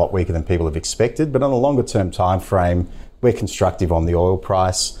has been a lot weaker than people have expected. But on a longer term time frame, we're constructive on the oil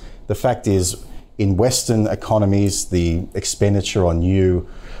price. The fact is, in Western economies, the expenditure on new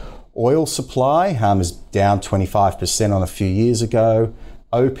oil supply is down 25% on a few years ago.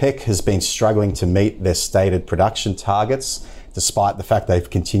 OPEC has been struggling to meet their stated production targets. Despite the fact they've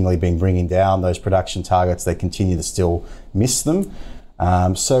continually been bringing down those production targets, they continue to still miss them.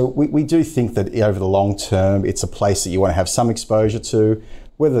 So we do think that over the long term, it's a place that you want to have some exposure to.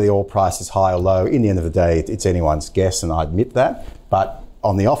 Whether the oil price is high or low, in the end of the day, it's anyone's guess, and I admit that. But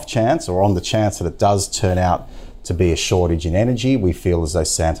on the off chance, or on the chance that it does turn out to be a shortage in energy, we feel as though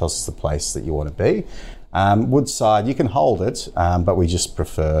Santos is the place that you want to be. Woodside, you can hold it, but we just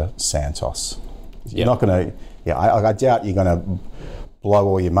prefer Santos. You're not going to, I doubt you're going to blow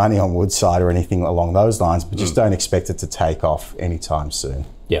all your money on Woodside or anything along those lines, but just don't expect it to take off anytime soon.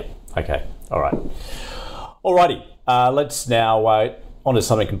 Yep. Okay. All right. Alrighty. Let's now on to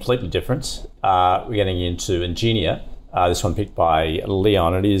something completely different. We're getting into Ingenia. This one picked by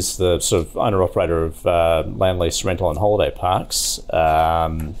Leon. It is the sort of owner-operator of land lease, rental and holiday parks.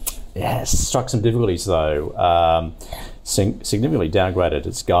 Struck some difficulties though. Significantly downgraded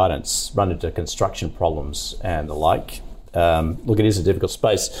its guidance, run into construction problems and the like. Look, it is a difficult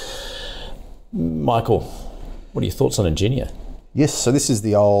space. Michael, what are your thoughts on Ingenia? Yes, so this is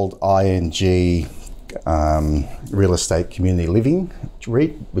the old ING Real Estate Community Living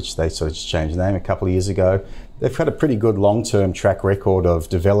REIT, which they sort of just changed the name a couple of years ago. They've had a pretty good long-term track record of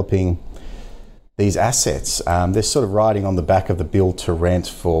developing these assets. They're sort of riding on the back of the build to rent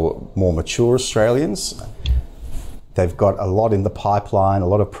for more mature Australians. They've got a lot in the pipeline, a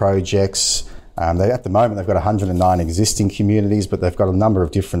lot of projects. At the moment, they've got 109 existing communities, but they've got a number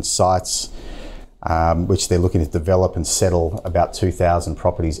of different sites which they're looking to develop and settle about 2,000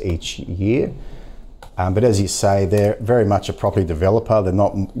 properties each year. But as you say, they're very much a property developer. They're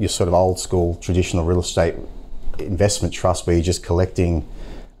not your sort of old school traditional real estate investment trust where you're just collecting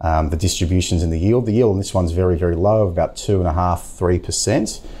the distributions and the yield. The yield on this one's very, very low, about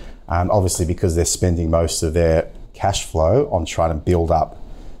 2.5–3%. Obviously because they're spending most of their cash flow on trying to build up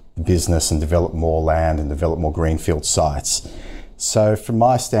the business and develop more land and develop more greenfield sites. So from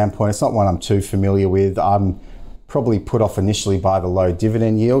my standpoint, it's not one I'm too familiar with. I'm probably put off initially by the low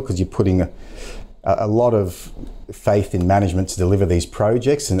dividend yield because you're putting a lot of faith in management to deliver these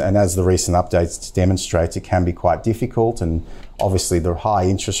projects. And as the recent updates demonstrate, it can be quite difficult. And obviously the high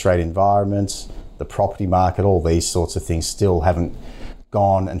interest rate environment, the property market, all these sorts of things still haven't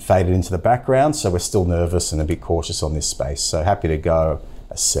gone and faded into the background. So we're still nervous and a bit cautious on this space. So happy to go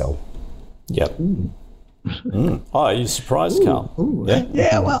a sell. Yep. Oh, are you surprised, Carl?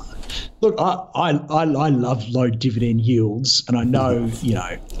 Yeah, well, look, I love low dividend yields, and I know,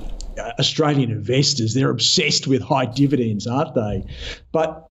 Australian investors, they're obsessed with high dividends, aren't they?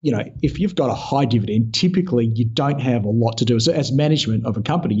 But, if you've got a high dividend, typically you don't have a lot to do. As management of a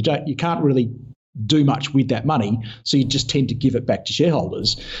company, you can't really do much with that money, so you just tend to give it back to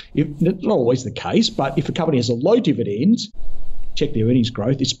shareholders. Not always the case, but if a company has a low dividend, check their earnings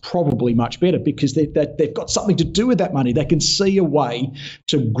growth, it's probably much better because they've got something to do with that money. They can see a way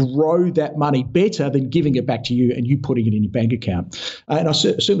to grow that money better than giving it back to you and you putting it in your bank account. And I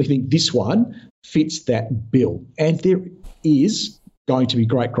certainly think this one fits that bill. And there is going to be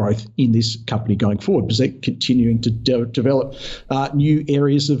great growth in this company going forward because they're continuing to develop new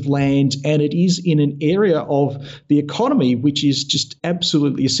areas of land, and it is in an area of the economy which is just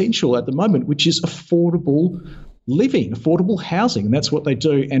absolutely essential at the moment, which is affordable living, affordable housing, and that's what they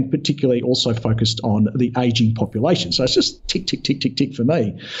do, and particularly also focused on the ageing population. So it's just tick, tick, tick, tick, tick for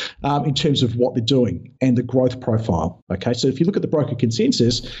me in terms of what they're doing and the growth profile. Okay, so if you look at the broker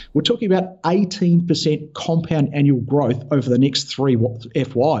consensus, we're talking about 18% compound annual growth over the next 3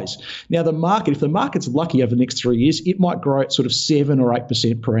 FYs. Now, the market, if the market's lucky over the next 3 years, it might grow at sort of 7 or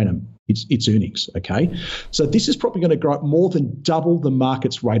 8% per annum. Its earnings, okay? So this is probably going to grow at more than double the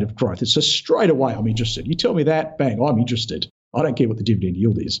market's rate of growth. So straight away, I'm interested. You tell me that, bang, I'm interested. I don't care what the dividend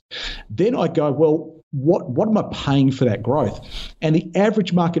yield is. Then I go, well, what am I paying for that growth? And the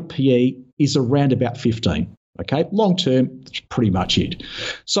average market PE is around about 15. Okay, long term, that's pretty much it.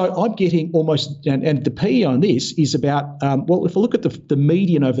 So I'm getting almost, and the PE on this is about, if I look at the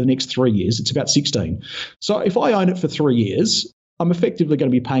median over the next 3 years, it's about 16. So if I own it for 3 years, I'm effectively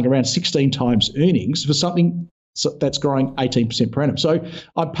going to be paying around 16 times earnings for something that's growing 18% per annum. So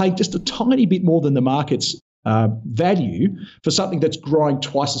I'm paying just a tiny bit more than the market's value for something that's growing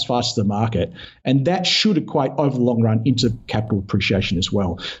twice as fast as the market. And that should equate over the long run into capital appreciation as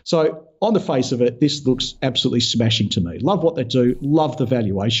well. So on the face of it, this looks absolutely smashing to me. Love what they do. Love the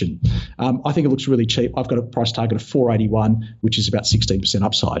valuation. I think it looks really cheap. I've got a price target of 481, which is about 16%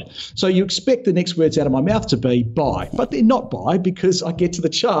 upside. So you expect the next words out of my mouth to be buy, but they're not buy because I get to the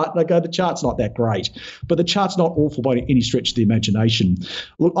chart and I go, the chart's not that great. But the chart's not awful by any stretch of the imagination.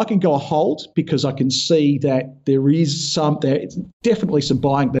 Look, I can go a hold because I can see that there's definitely some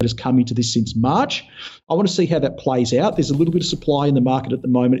buying that has come into this since March. I want to see how that plays out. There's a little bit of supply in the market at the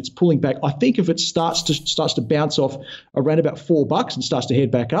moment. It's pulling back. I think if it starts to bounce off around about $4 and starts to head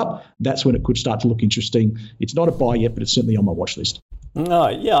back up, that's when it could start to look interesting. It's not a buy yet, but it's certainly on my watch list. Oh,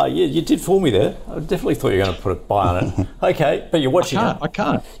 yeah, you did fool me there. I definitely thought you were going to put a buy on it. Okay, but you're watching it. I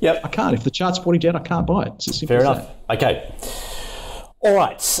can't. Yep. I can't. If the chart's pointing down, I can't buy it. It's as simple Fair as enough. that. Okay. All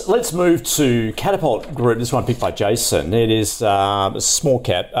right, let's move to Catapult Group. This one picked by Jason. It is a small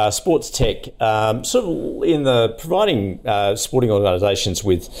cap, sports tech, sort of in the providing sporting organisations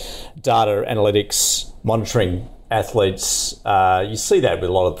with data analytics, monitoring athletes. You see that with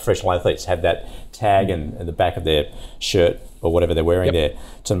a lot of professional athletes have that tag in the back of their shirt or whatever they're wearing there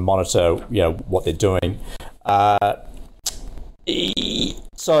to monitor, what they're doing.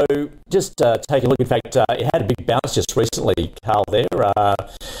 So just take a look. In fact, it had a big bounce just recently, Carl, there,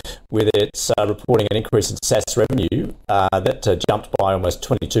 with its reporting an increase in SaaS revenue that jumped by almost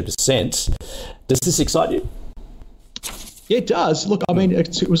 22%. Does this excite you? Yeah, it does. Look, I mean,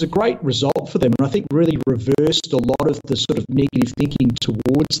 it was a great result for them, and I think really reversed a lot of the sort of negative thinking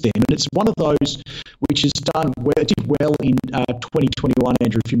towards them. And it's one of those which has done well, it did well in 2021,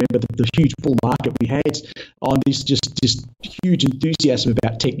 Andrew, if you remember the huge bull market we had on this huge enthusiasm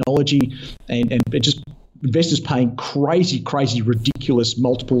about technology and just investors paying crazy, ridiculous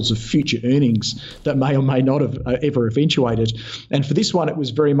multiples of future earnings that may or may not have ever eventuated. And for this one, it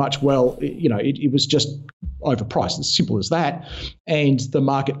was very much, it was just overpriced, as simple as that. And the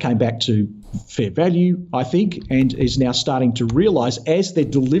market came back to fair value, I think, and is now starting to realise as they're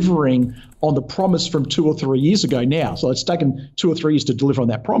delivering on the promise from 2 or 3 years ago now. So it's taken 2 or 3 years to deliver on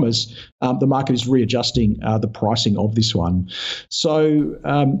that promise. The market is readjusting the pricing of this one. So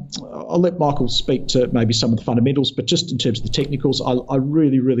I'll let Michael speak to maybe some of the fundamentals, but just in terms of the technicals, I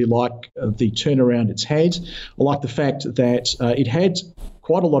really, really like the turnaround it's had. I like the fact that it had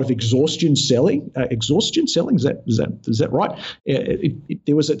quite a lot of exhaustion selling. Exhaustion selling, is that right?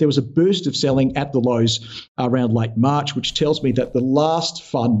 There was a burst of selling at the lows around late March, which tells me that the last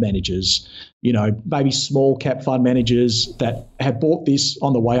fund managers, maybe small cap fund managers that had bought this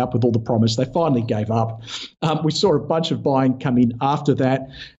on the way up with all the promise, they finally gave up. We saw a bunch of buying come in after that.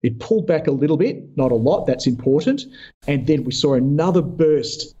 It pulled back a little bit, not a lot, that's important. And then we saw another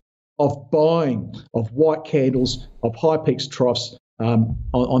burst of buying of white candles, of high peaks, troughs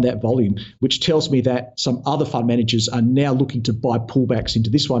on that volume, which tells me that some other fund managers are now looking to buy pullbacks into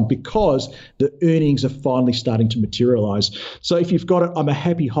this one because the earnings are finally starting to materialise. So if you've got it, I'm a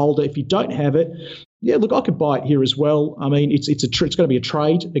happy holder. If you don't have it, yeah, look, I could buy it here as well. I mean, it's going to be a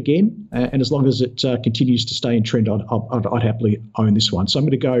trade again, and as long as it continues to stay in trend, I'd happily own this one. So I'm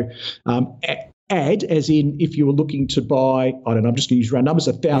going to go add, as in if you were looking to buy, I don't know, I'm just going to use round numbers,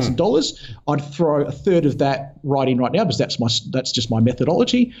 $1,000, I'd throw a third of that right in right now because that's just my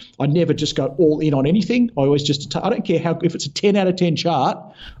methodology. I never just go all in on anything. I always I don't care if it's a 10 out of 10 chart,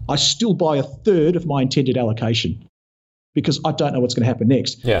 I still buy a third of my intended allocation because I don't know what's going to happen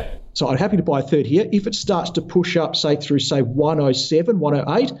next. Yeah. So I'm happy to buy a third here. If it starts to push up, say 107,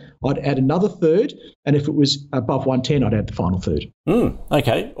 108, I'd add another third. And if it was above 110, I'd add the final third.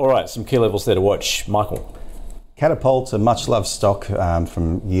 Okay. All right. Some key levels there to watch. Michael. Catapult, a much-loved stock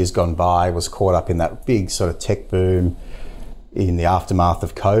from years gone by, was caught up in that big sort of tech boom in the aftermath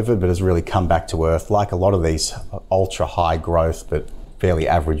of COVID, but has really come back to earth, like a lot of these ultra-high growth but fairly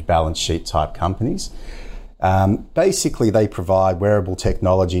average balance sheet type companies. Basically, they provide wearable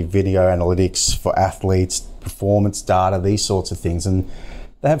technology, video analytics for athletes, performance data, these sorts of things. And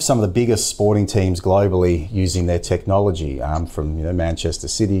they have some of the biggest sporting teams globally using their technology, from Manchester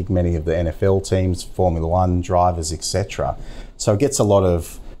City, many of the NFL teams, Formula One drivers, etc. So it gets a lot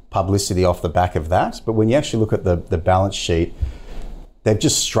of publicity off the back of that. But when you actually look at the balance sheet, they've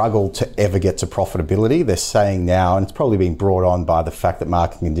just struggled to ever get to profitability. They're saying now, and it's probably been brought on by the fact that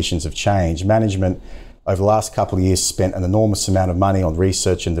market conditions have changed, management over the last couple of years spent an enormous amount of money on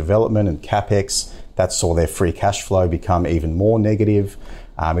research and development and CapEx. That saw their free cash flow become even more negative.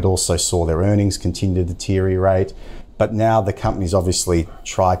 It also saw their earnings continue to deteriorate. But now the company's obviously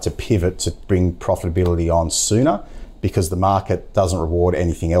tried to pivot to bring profitability on sooner because the market doesn't reward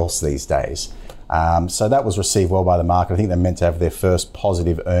anything else these days. So that was received well by the market. I think they're meant to have their first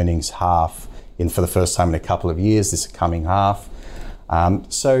positive earnings half for the first time in a couple of years, this coming half.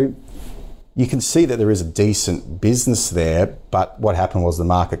 So you can see that there is a decent business there, but what happened was the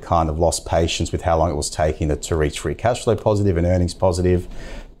market kind of lost patience with how long it was taking it to reach free cash flow positive and earnings positive.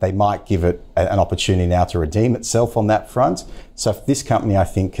 They might give it an opportunity now to redeem itself on that front. So if this company, I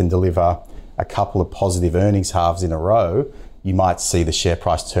think, can deliver a couple of positive earnings halves in a row, you might see the share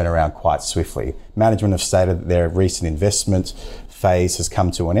price turn around quite swiftly. Management have stated that their recent investment phase has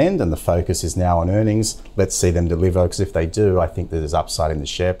come to an end and the focus is now on earnings. Let's see them deliver, because if they do, I think there's upside in the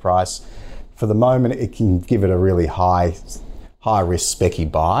share price. For the moment, it can give it a really high risk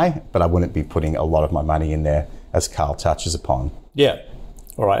specky buy, but I wouldn't be putting a lot of my money in there, as Carl touches upon. Yeah.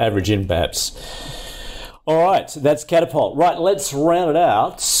 All right, average in perhaps. All right, that's Catapult. Right, let's round it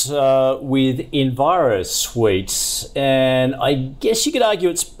out with EnviroSuite. And I guess you could argue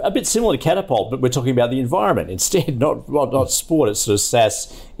it's a bit similar to Catapult, but we're talking about the environment instead, not sport. It's sort of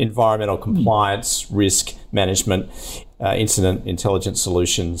SaaS, environmental compliance, risk management, incident intelligence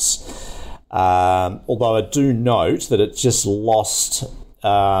solutions. Although I do note that it just lost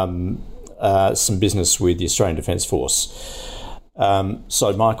some business with the Australian Defence Force.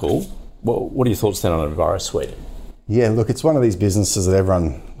 So, Michael, what are your thoughts then on EnviroSuite? Yeah, look, it's one of these businesses that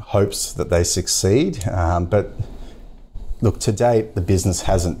everyone hopes that they succeed. But look, to date, the business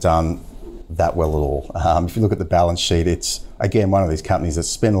hasn't done that well at all. If you look at the balance sheet, it's, again, one of these companies that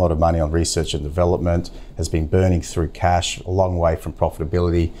spend a lot of money on research and development, has been burning through cash, a long way from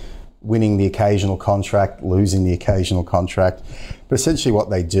profitability, winning the occasional contract, losing the occasional contract. But essentially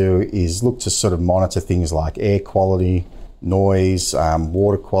what they do is look to sort of monitor things like air quality, noise,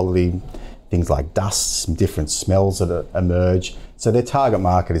 water quality, things like dust, some different smells that emerge. So their target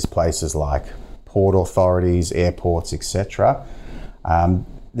market is places like port authorities, airports, etc.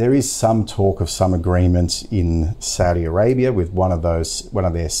 There is some talk of some agreement in Saudi Arabia with one of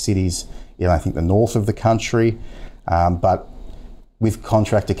their cities in, I think, the north of the country. But with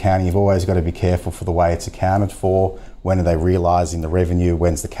contract accounting, you've always got to be careful for the way it's accounted for. When are they realising the revenue?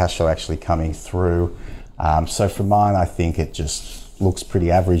 When's the cash flow actually coming through? So for mine, I think it just looks pretty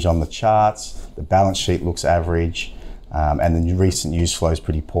average on the charts. The balance sheet looks average, and the recent news flow is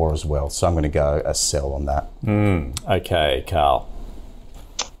pretty poor as well. So I'm going to go a sell on that. Okay, Carl.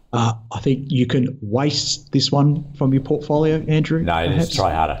 I think you can waste this one from your portfolio, Andrew. No, just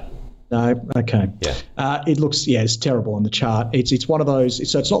try harder. No, okay. Yeah. It looks, it's terrible on the chart. It's one of those.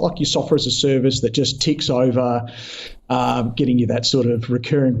 So it's not like your software as a service that just ticks over, getting you that sort of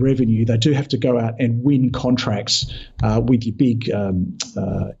recurring revenue. They do have to go out and win contracts with your big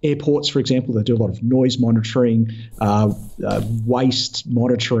airports, for example. They do a lot of noise monitoring, waste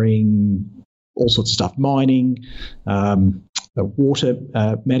monitoring, all sorts of stuff, mining, water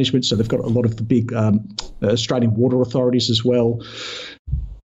management. So they've got a lot of the big Australian water authorities as well.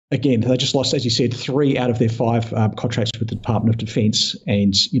 Again, they just lost, as you said, 3 out of their 5 contracts with the Department of Defence,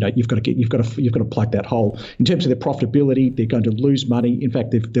 and you've got to plug that hole. In terms of their profitability, they're going to lose money. In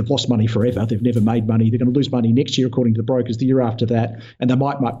fact, they've lost money forever. They've never made money. They're going to lose money next year, according to the brokers. The year after that, and they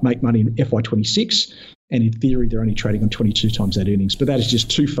might make money in FY26. And in theory, they're only trading on 22 times that earnings. But that is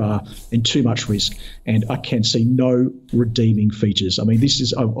just too far and too much risk. And I can see no redeeming features. I mean, this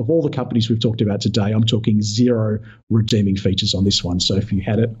is, of all the companies we've talked about today, I'm talking 0 redeeming features on this one. So if you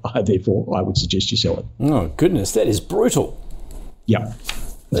had it, therefore, I would suggest you sell it. Oh, goodness, that is brutal. Yeah.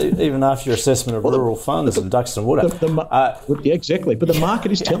 Even after your assessment of rural funds and Duxton Water. Yeah, exactly. But the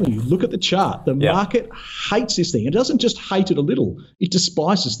market is telling you, look at the chart. The market hates this thing. It doesn't just hate it a little. It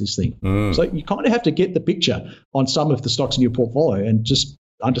despises this thing. So you kind of have to get the picture on some of the stocks in your portfolio and just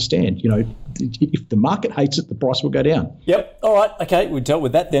understand, if the market hates it, the price will go down. Yep. All right. Okay. We dealt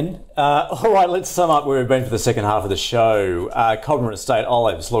with that then. All right. Let's sum up where we've been for the second half of the show. Cobram Estate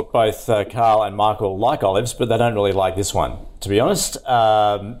Olives. Look, both Carl and Michael like olives, but they don't really like this one, to be honest.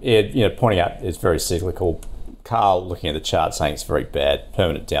 Pointing out it's very cyclical. Carl looking at the chart saying it's very bad,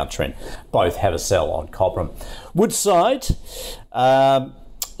 permanent downtrend. Both have a sell on Cobram. Woodside.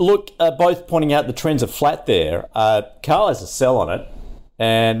 Both pointing out the trends are flat there. Carl has a sell on it.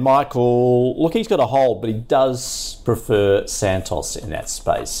 And Michael, look, he's got a hold, but he does prefer Santos in that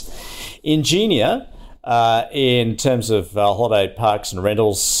space. Ingenia, in terms of holiday parks and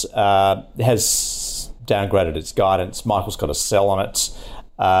rentals, has downgraded its guidance. Michael's got a sell on it.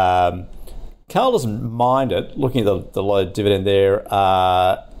 Carl doesn't mind it, looking at the low dividend there,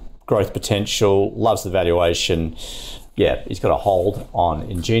 growth potential, loves the valuation. Yeah, he's got a hold on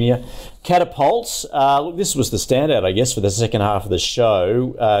Ingenia. Catapult, look, this was the standout, I guess, for the second half of the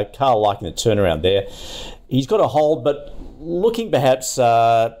show. Carl liking the turnaround there. He's got a hold, but looking perhaps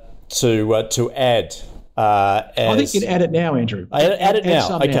to add. I think you can add it now, Andrew. Add it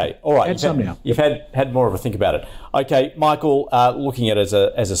now. Okay, now. All right. Add some now. You've had more of a think about it. Okay, Michael, looking at it as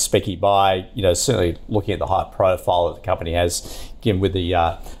a specky buy, certainly looking at the high profile that the company has, again with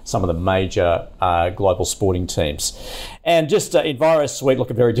the some of the major global sporting teams, and just EnviroSuite, look,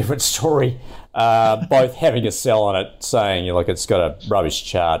 a very different story. Both having a sell on it, saying it's got a rubbish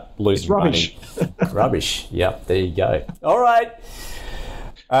chart, losing money. Rubbish. Yep. There you go. All right.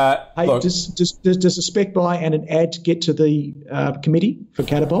 Hey, does a spec buy and an ad get to the committee for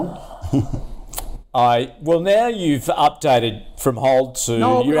Catapult? Now you've updated from hold to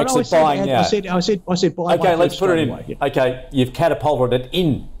you're actually buying now. I said buy. Okay, let's put it in. Yeah. Okay, you've catapulted it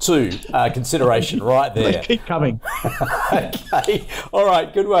into consideration right there. Let's keep coming. Okay, all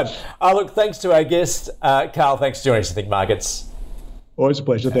right, good one. Look, thanks to our guest, Carl. Thanks for joining us at Think Markets. Always a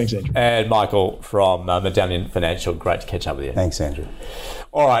pleasure. Thanks, Andrew. And Michael from Medallion Financial. Great to catch up with you. Thanks, Andrew.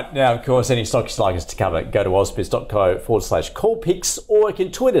 All right. Now, of course, any stocks you'd like us to cover, go to ausbiz.co/callpicks, or you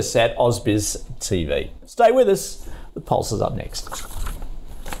can tweet us at AusbizTV. Stay with us. The Pulse is up next.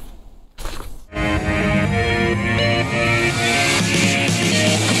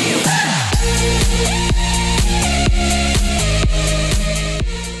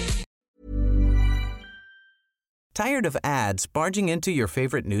 Tired of ads barging into your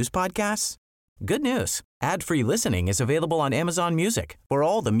favorite news podcasts? Good news. Ad-free listening is available on Amazon Music for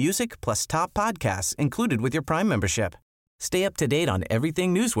all the music plus top podcasts included with your Prime membership. Stay up to date on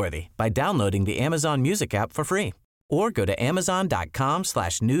everything newsworthy by downloading the Amazon Music app for free or go to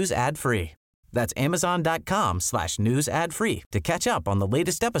amazon.com/news ad free. That's amazon.com/news ad free to catch up on the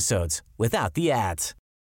latest episodes without the ads.